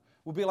own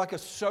would be like a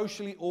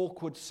socially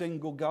awkward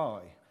single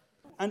guy.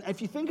 And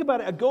if you think about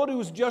it, a God who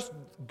was just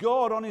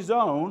God on his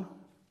own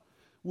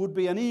would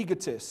be an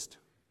egotist.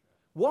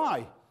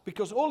 Why?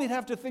 Because all he'd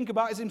have to think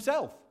about is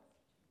himself.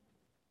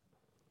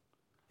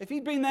 If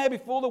he'd been there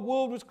before the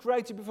world was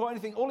created, before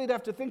anything, all he'd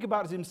have to think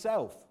about is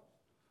himself.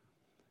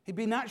 He'd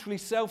be naturally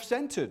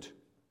self-centered.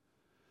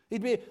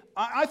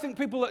 I think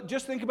people that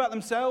just think about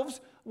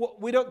themselves,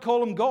 we don't call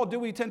them God, do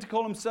we? We tend to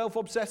call them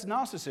self-obsessed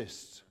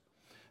narcissists.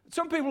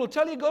 Some people will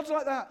tell you God's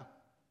like that.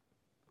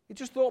 He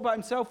just thought about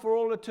himself for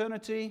all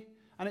eternity,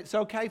 and it's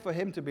okay for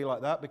him to be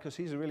like that because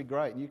he's really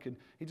great, and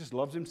he just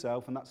loves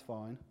himself, and that's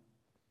fine.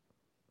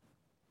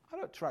 I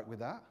don't track with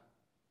that.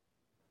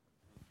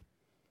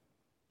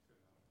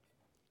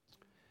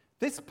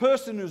 This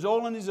person who's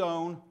all on his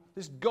own,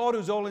 this God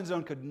who's all on his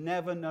own, could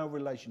never know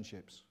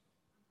relationships.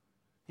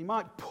 He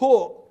might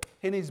put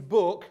in his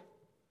book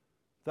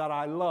that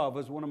I love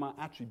as one of my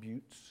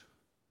attributes.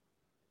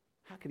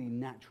 How can he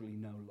naturally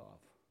know love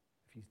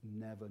if he's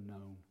never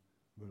known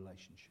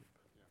relationship?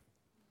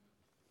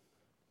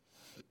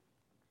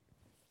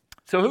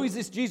 So who is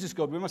this Jesus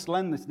God? We must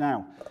learn this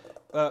now.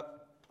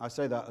 I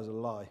say that as a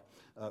lie.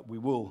 We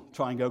will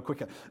try and go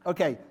quicker.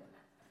 Okay,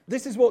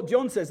 this is what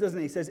John says, doesn't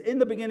he? He says, in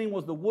the beginning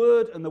was the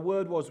Word, and the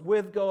Word was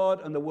with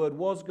God, and the Word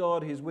was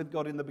God. He's with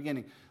God in the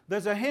beginning.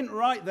 There's a hint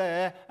right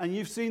there, and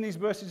you've seen these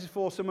verses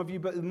before, some of you,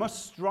 but it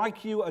must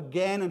strike you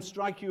again and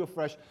strike you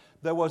afresh.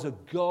 There was a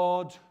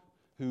God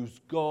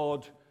who's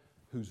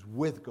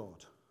with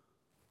God.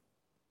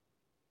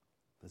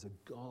 There's a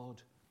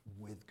God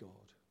with God.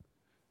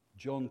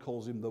 John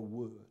calls him the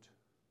Word.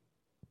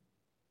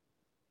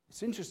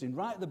 It's interesting,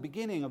 right at the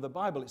beginning of the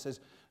Bible, it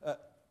says,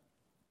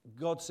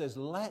 God says,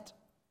 let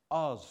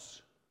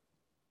us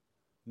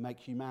make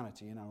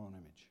humanity in our own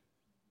image.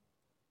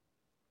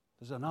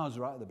 There's an us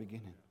right at the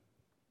beginning.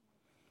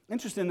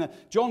 Interesting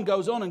that John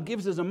goes on and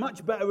gives us a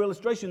much better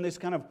illustration, this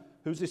kind of,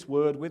 who's this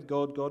Word? With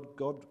God,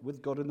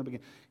 with God in the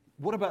beginning.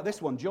 What about this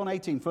one? John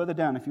 18, further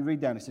down, if you read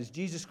down, it says,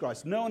 Jesus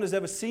Christ. No one has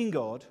ever seen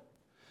God,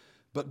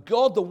 but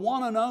God, the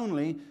one and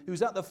only,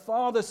 who's at the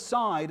Father's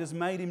side, has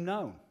made him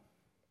known.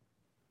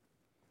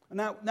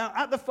 Now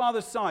at the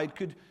Father's side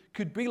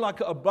could be like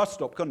a bus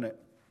stop, couldn't it?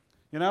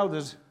 You know,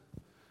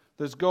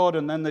 there's God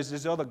and then there's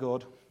this other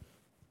God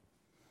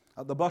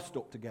at the bus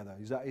stop together.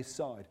 He's at his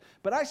side.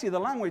 But actually the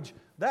language,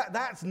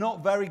 that's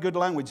not very good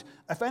language.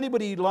 If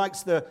anybody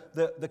likes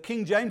the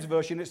King James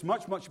Version, it's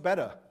much, much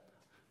better.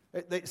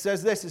 It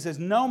says this, it says,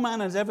 no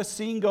man has ever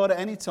seen God at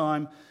any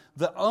time.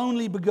 The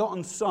only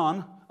begotten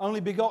Son, only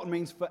begotten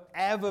means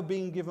forever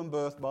being given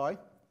birth by.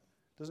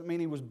 Doesn't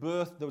mean he was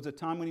birthed, there was a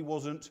time when he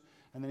wasn't,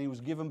 and then he was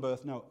given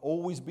birth. No,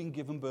 always been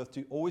given birth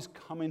to, always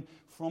coming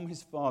from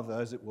his Father,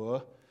 as it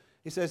were.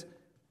 He says,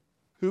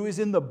 who is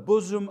in the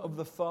bosom of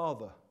the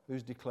Father,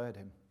 who's declared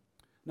him.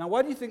 Now,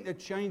 why do you think they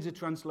changed the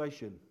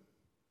translation?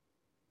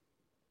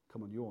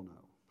 Come on, you all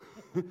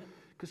know.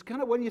 Because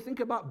kind of when you think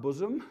about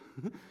bosom,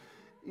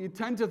 you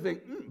tend to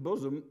think,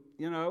 bosom,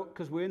 you know,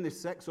 because we're in this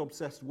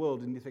sex-obsessed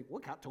world, and you think,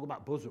 we can't talk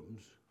about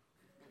bosoms.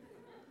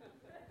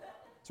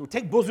 So we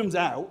take bosoms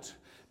out.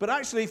 But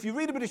actually, if you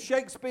read a bit of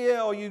Shakespeare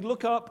or you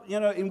look up,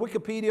 you know, in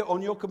Wikipedia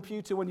on your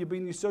computer when you've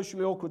been this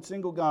socially awkward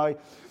single guy,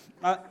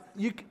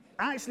 the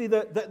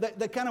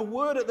kind of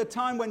word at the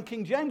time when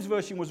King James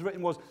Version was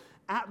written was,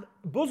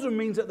 bosom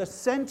means at the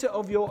center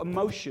of your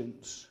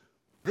emotions,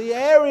 the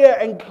area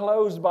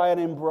enclosed by an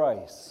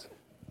embrace.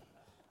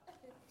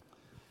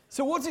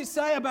 So what does it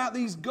say about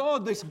this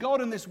God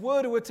and this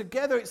Word who are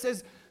together? It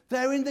says,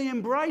 they're in the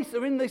embrace.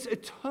 They're in this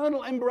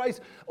eternal embrace,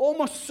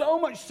 almost so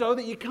much so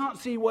that you can't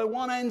see where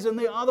one ends and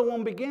the other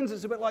one begins.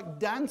 It's a bit like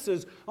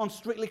dancers on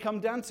Strictly Come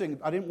Dancing.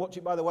 I didn't watch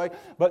it, by the way,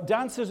 but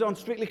dancers on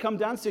Strictly Come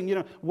Dancing, you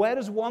know, where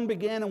does one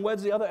begin and where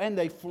does the other end?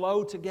 They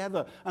flow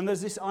together. And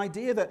there's this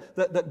idea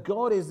that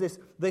God is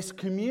this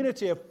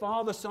community of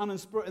Father, Son, and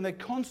Spirit, and they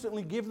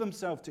constantly give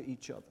themselves to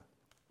each other.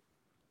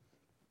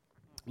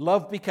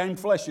 Love became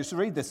flesh. You should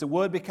read this. The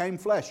Word became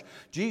flesh.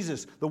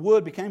 Jesus, the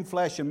Word became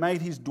flesh and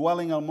made his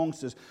dwelling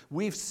amongst us.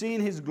 We've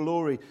seen his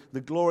glory,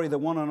 the glory of the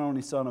one and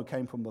only Son who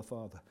came from the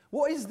Father.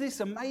 What is this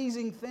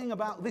amazing thing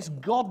about this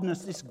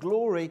godness, this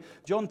glory?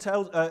 John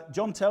tells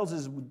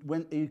us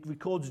when he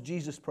records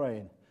Jesus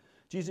praying.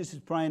 Jesus is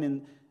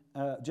praying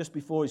just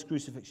before his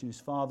crucifixion. His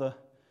Father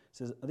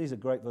says, these are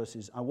great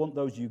verses. I want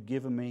those you've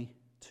given me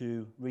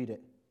to read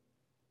it.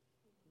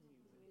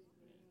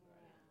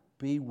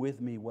 Be with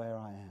me where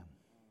I am.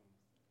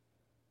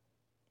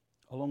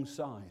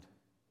 Alongside,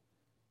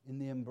 in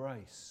the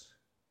embrace,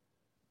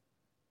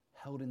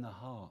 held in the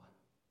heart.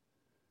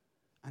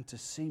 And to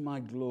see my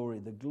glory,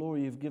 the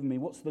glory you've given me.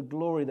 What's the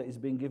glory that is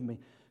being given me?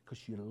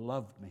 Because you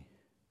loved me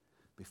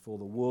before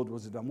the world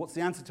was done. What's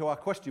the answer to our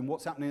question?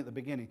 What's happening at the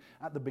beginning?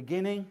 At the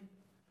beginning,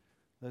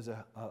 there's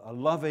a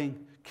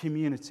loving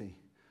community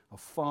of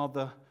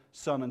Father,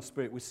 Son, and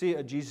Spirit. We see it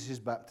at Jesus'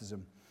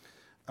 baptism.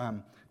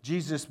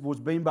 Jesus was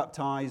being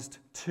baptized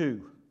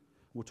too.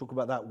 We'll talk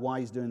about that, why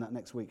he's doing that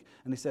next week.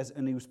 And he says,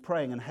 and he was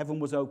praying, and heaven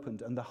was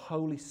opened, and the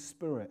Holy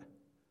Spirit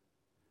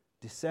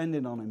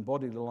descended on him,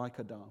 bodily like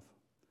a dove.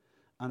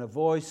 And a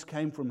voice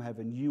came from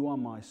heaven, you are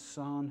my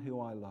Son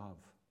who I love.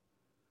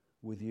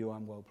 With you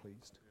I'm well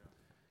pleased. Yeah.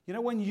 You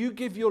know, when you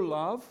give your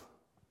love,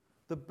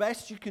 the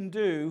best you can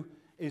do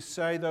is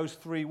say those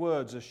three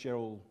words, as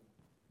Cheryl,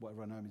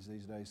 whatever her name is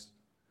these days,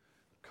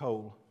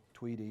 Cole,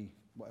 Tweedy,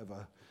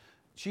 whatever.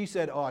 She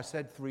said, I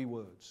said three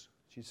words.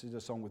 She did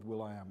a song with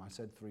will.i.am. I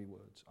said three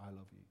words, I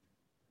love you.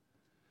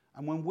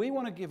 And when we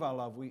want to give our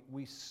love,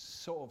 we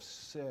sort of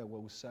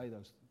say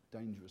those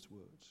dangerous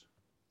words.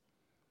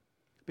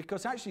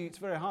 Because actually it's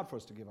very hard for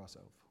us to give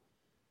ourselves.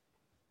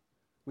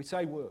 We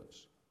say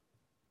words.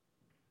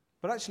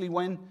 But actually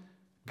when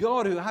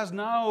God, who has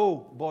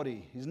no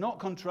body, is not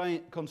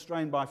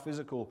constrained by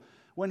physical,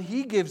 when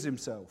he gives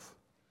himself,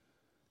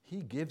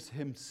 he gives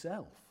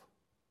himself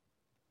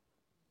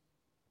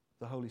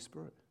the Holy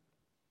Spirit.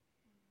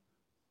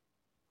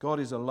 God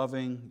is a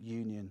loving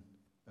union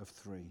of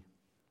three.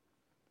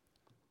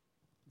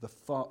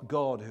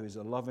 God, who is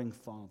a loving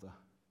Father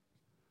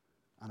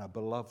and a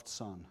beloved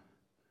Son,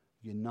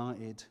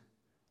 united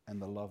in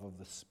the love of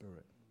the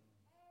Spirit.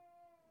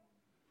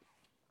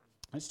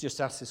 Let's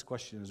just ask this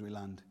question as we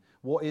land.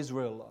 What is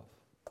real love?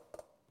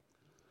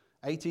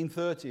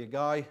 1830, a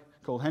guy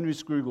called Henry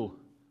Scruggle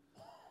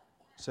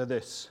said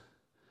this: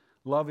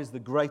 love is the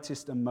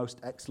greatest and most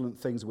excellent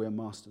things we are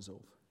masters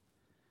of.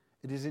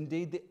 It is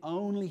indeed the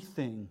only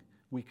thing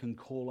we can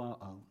call our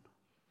own.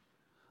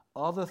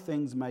 Other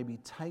things may be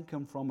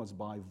taken from us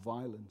by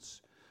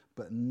violence,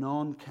 but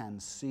none can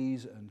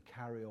seize and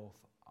carry off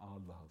our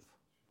love.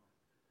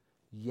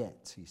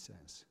 Yet, he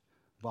says,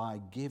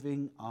 by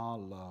giving our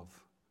love,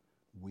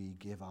 we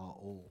give our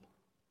all.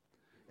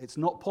 It's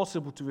not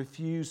possible to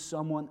refuse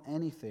someone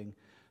anything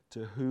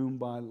to whom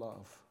by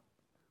love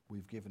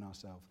we've given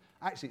ourselves.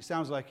 Actually, it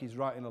sounds like he's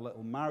writing a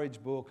little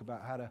marriage book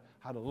about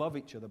how to love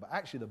each other, but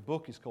actually the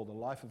book is called The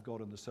Life of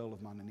God and the Soul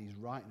of Man, and he's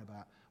writing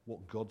about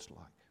what God's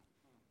like.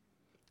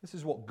 This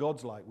is what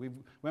God's like. We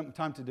haven't had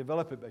time to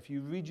develop it, but if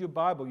you read your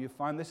Bible, you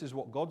find this is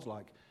what God's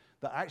like.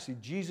 That actually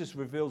Jesus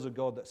reveals a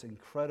God that's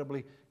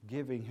incredibly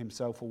giving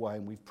himself away.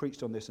 And we've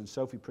preached on this, and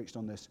Sophie preached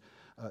on this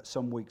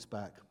some weeks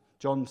back.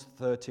 John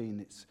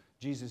 13,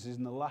 Jesus is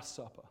in the Last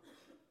Supper.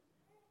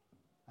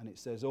 And it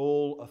says,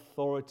 all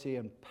authority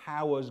and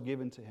power is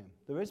given to him.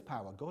 There is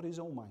power. God is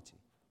almighty.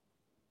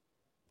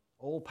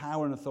 All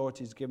power and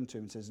authority is given to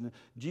him. It says, and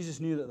Jesus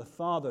knew that the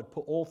Father had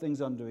put all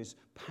things under his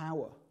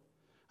power,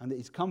 and that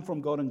he's come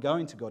from God and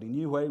going to God. He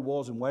knew where he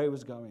was and where he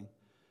was going.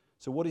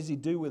 So what does he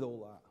do with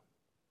all that?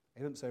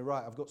 He doesn't say,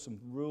 right, I've got some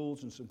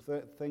rules and some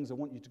things I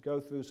want you to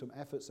go through, some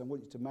efforts I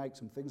want you to make,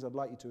 some things I'd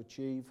like you to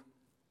achieve.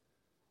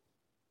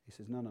 He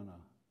says, no.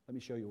 Let me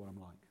show you what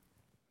I'm like.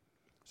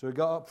 So he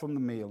got up from the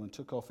meal and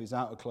took off his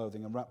outer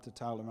clothing and wrapped a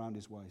towel around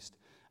his waist.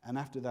 And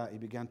after that, he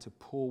began to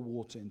pour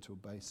water into a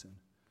basin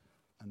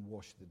and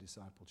wash the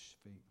disciples'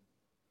 feet.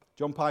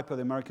 John Piper,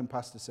 the American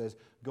pastor, says,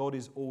 God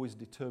is always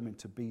determined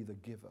to be the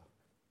giver.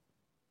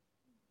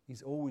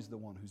 He's always the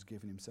one who's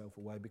giving himself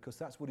away, because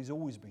that's what he's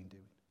always been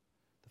doing.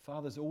 The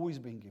Father's always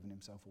been giving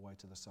himself away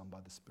to the Son by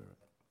the Spirit.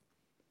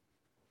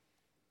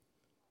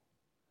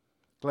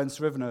 Glenn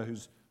Scrivener,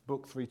 whose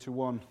book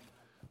 3-1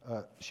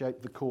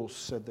 shaped the course,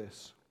 said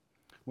this: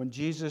 when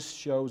Jesus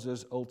shows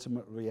us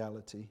ultimate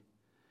reality,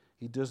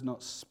 he does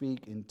not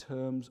speak in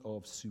terms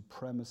of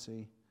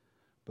supremacy,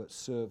 but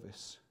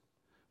service.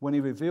 When he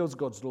reveals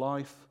God's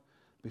life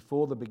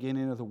before the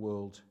beginning of the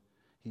world,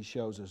 he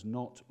shows us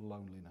not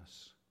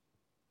loneliness,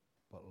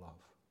 but love.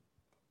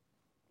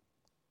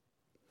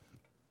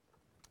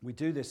 We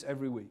do this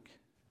every week,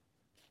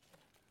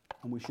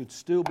 and we should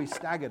still be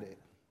staggered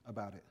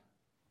about it,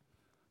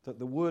 that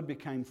the Word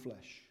became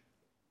flesh,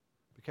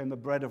 became the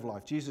bread of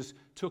life. Jesus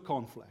took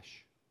on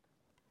flesh,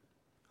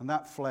 and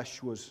that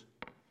flesh was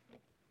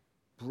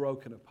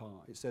broken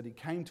apart. It said he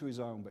came to his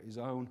own, but his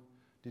own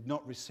did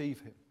not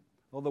receive him.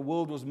 Well, the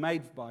world was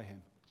made by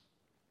him.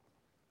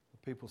 The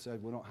people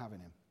said, we're not having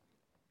him.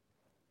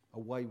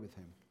 Away with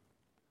him.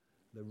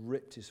 They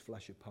ripped his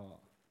flesh apart,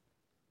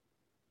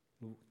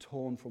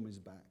 torn from his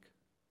back.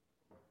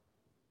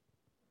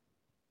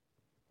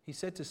 He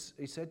said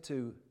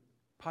to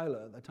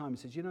Pilate at the time, he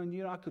said, you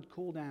know, I could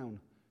call down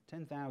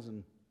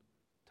 10,000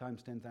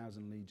 times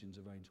 10,000 legions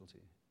of angels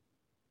here.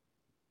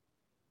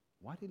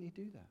 Why did he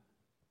do that?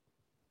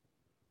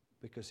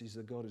 because he's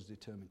the God who's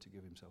determined to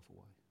give himself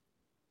away.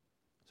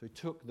 So he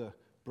took the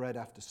bread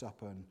after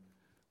supper, and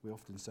we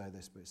often say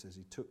this, but it says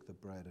he took the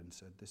bread and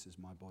said, this is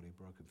my body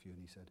broken for you.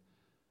 And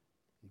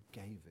he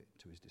gave it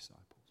to his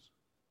disciples,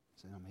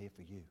 saying, I'm here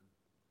for you.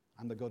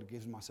 I'm the God who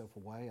gives myself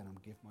away, and I'm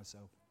giving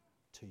myself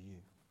to you.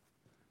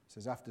 It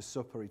says after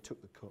supper he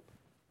took the cup.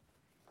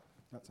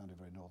 That sounded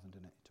very northern,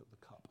 didn't it? He took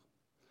the cup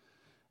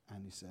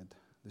and he said,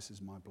 this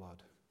is my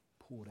blood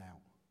poured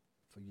out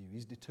for you.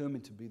 He's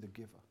determined to be the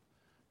giver,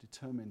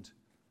 determined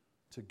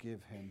to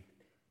give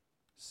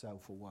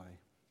himself away.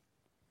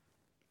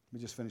 Let me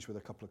just finish with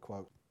a couple of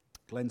quotes.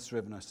 Glenn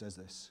Scrivener says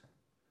this: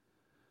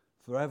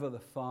 forever the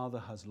Father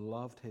has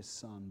loved his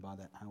Son by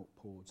the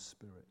outpoured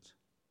Spirit.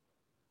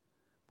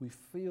 We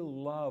feel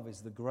love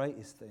is the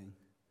greatest thing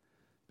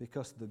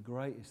because the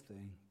greatest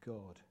thing,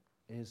 God,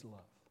 is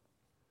love.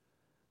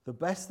 The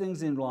best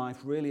things in life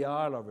really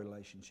are our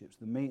relationships,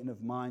 the meeting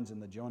of minds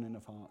and the joining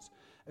of hearts.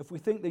 If we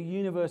think the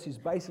universe is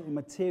basically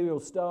material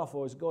stuff,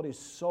 or as God is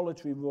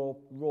solitary raw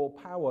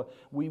power,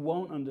 we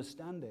won't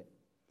understand it.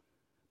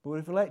 But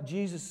if we let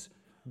Jesus,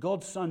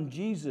 God's Son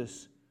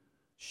Jesus,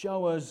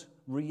 show us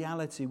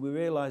reality, we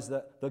realize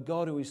that the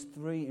God who is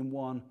three in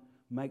one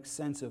makes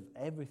sense of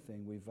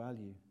everything we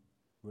value: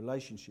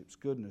 relationships,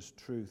 goodness,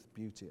 truth,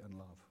 beauty, and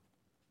love.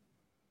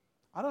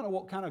 I don't know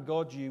what kind of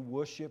God you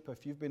worship.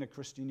 If you've been a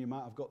Christian, you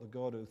might have got the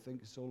God who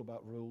thinks it's all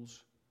about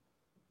rules.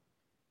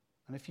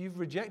 And if you've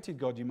rejected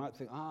God, you might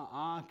think,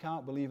 I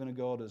can't believe in a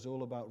God who's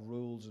all about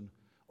rules and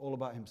all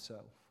about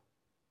himself.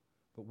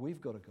 But we've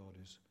got a God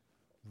who's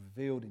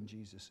revealed in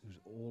Jesus, who's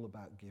all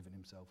about giving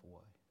himself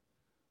away,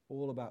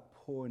 all about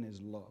pouring his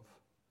love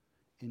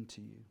into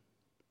you.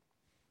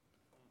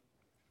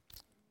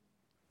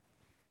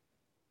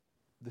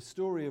 The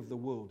story of the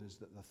world is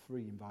that the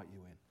three invite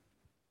you in.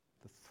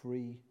 The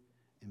three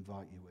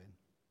invite you in.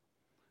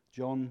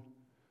 John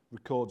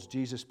records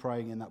Jesus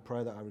praying in that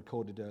prayer that I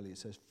recorded earlier. It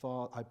says,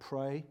 I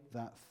pray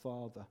that,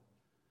 Father,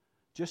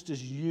 just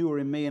as you are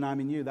in me and I'm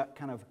in you, that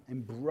kind of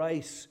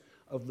embrace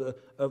of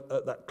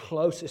that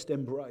closest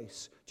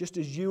embrace, just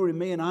as you are in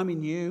me and I'm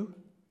in you,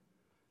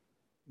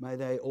 may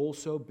they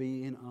also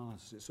be in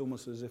us. It's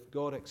almost as if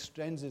God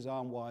extends his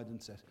arm wide and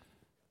says,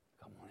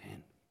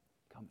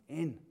 come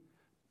in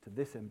to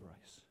this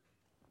embrace.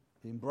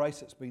 The embrace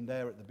that's been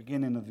there at the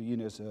beginning of the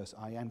universe,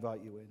 I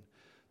invite you in.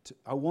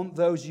 I want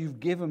those you've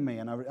given me,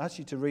 and I ask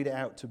you to read it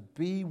out, to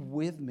be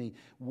with me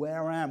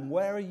where I am.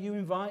 Where are you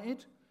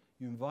invited?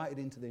 You're invited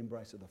into the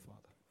embrace of the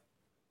Father.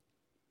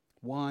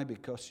 Why?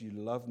 Because you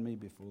loved me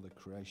before the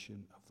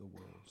creation of the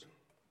world.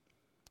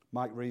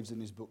 Mike Reeves in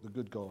his book, The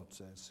Good God,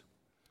 says,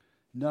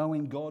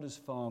 knowing God as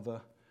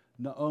Father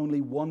not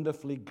only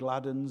wonderfully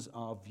gladdens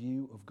our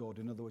view of God.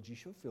 In other words, you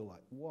should feel like,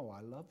 whoa,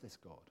 I love this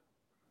God.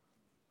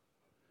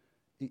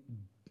 It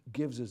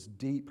gives us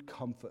deep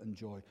comfort and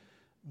joy.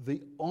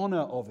 The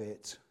honor of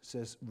it,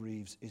 says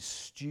Reeves, is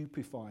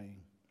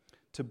stupefying.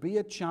 To be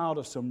a child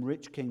of some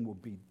rich king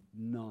would be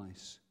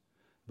nice,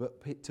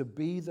 but to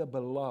be the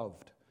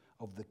beloved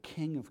of the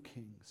King of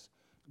Kings,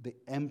 the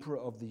Emperor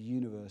of the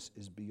universe,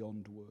 is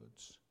beyond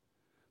words.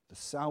 The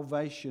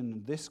salvation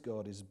of this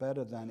God is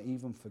better than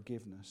even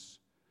forgiveness,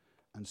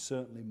 and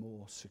certainly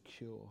more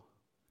secure.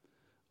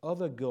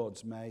 Other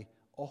gods may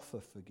offer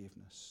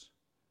forgiveness,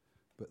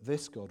 but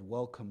this God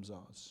welcomes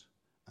us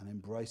and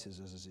embraces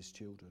us as his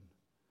children,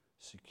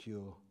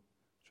 secure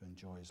to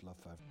enjoy his love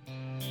forever.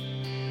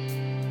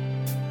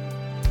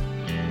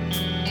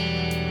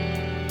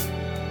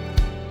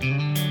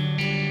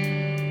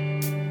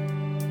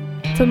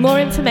 For more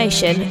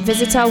information,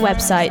 visit our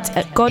website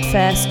at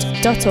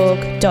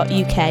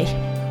godfirst.org.uk.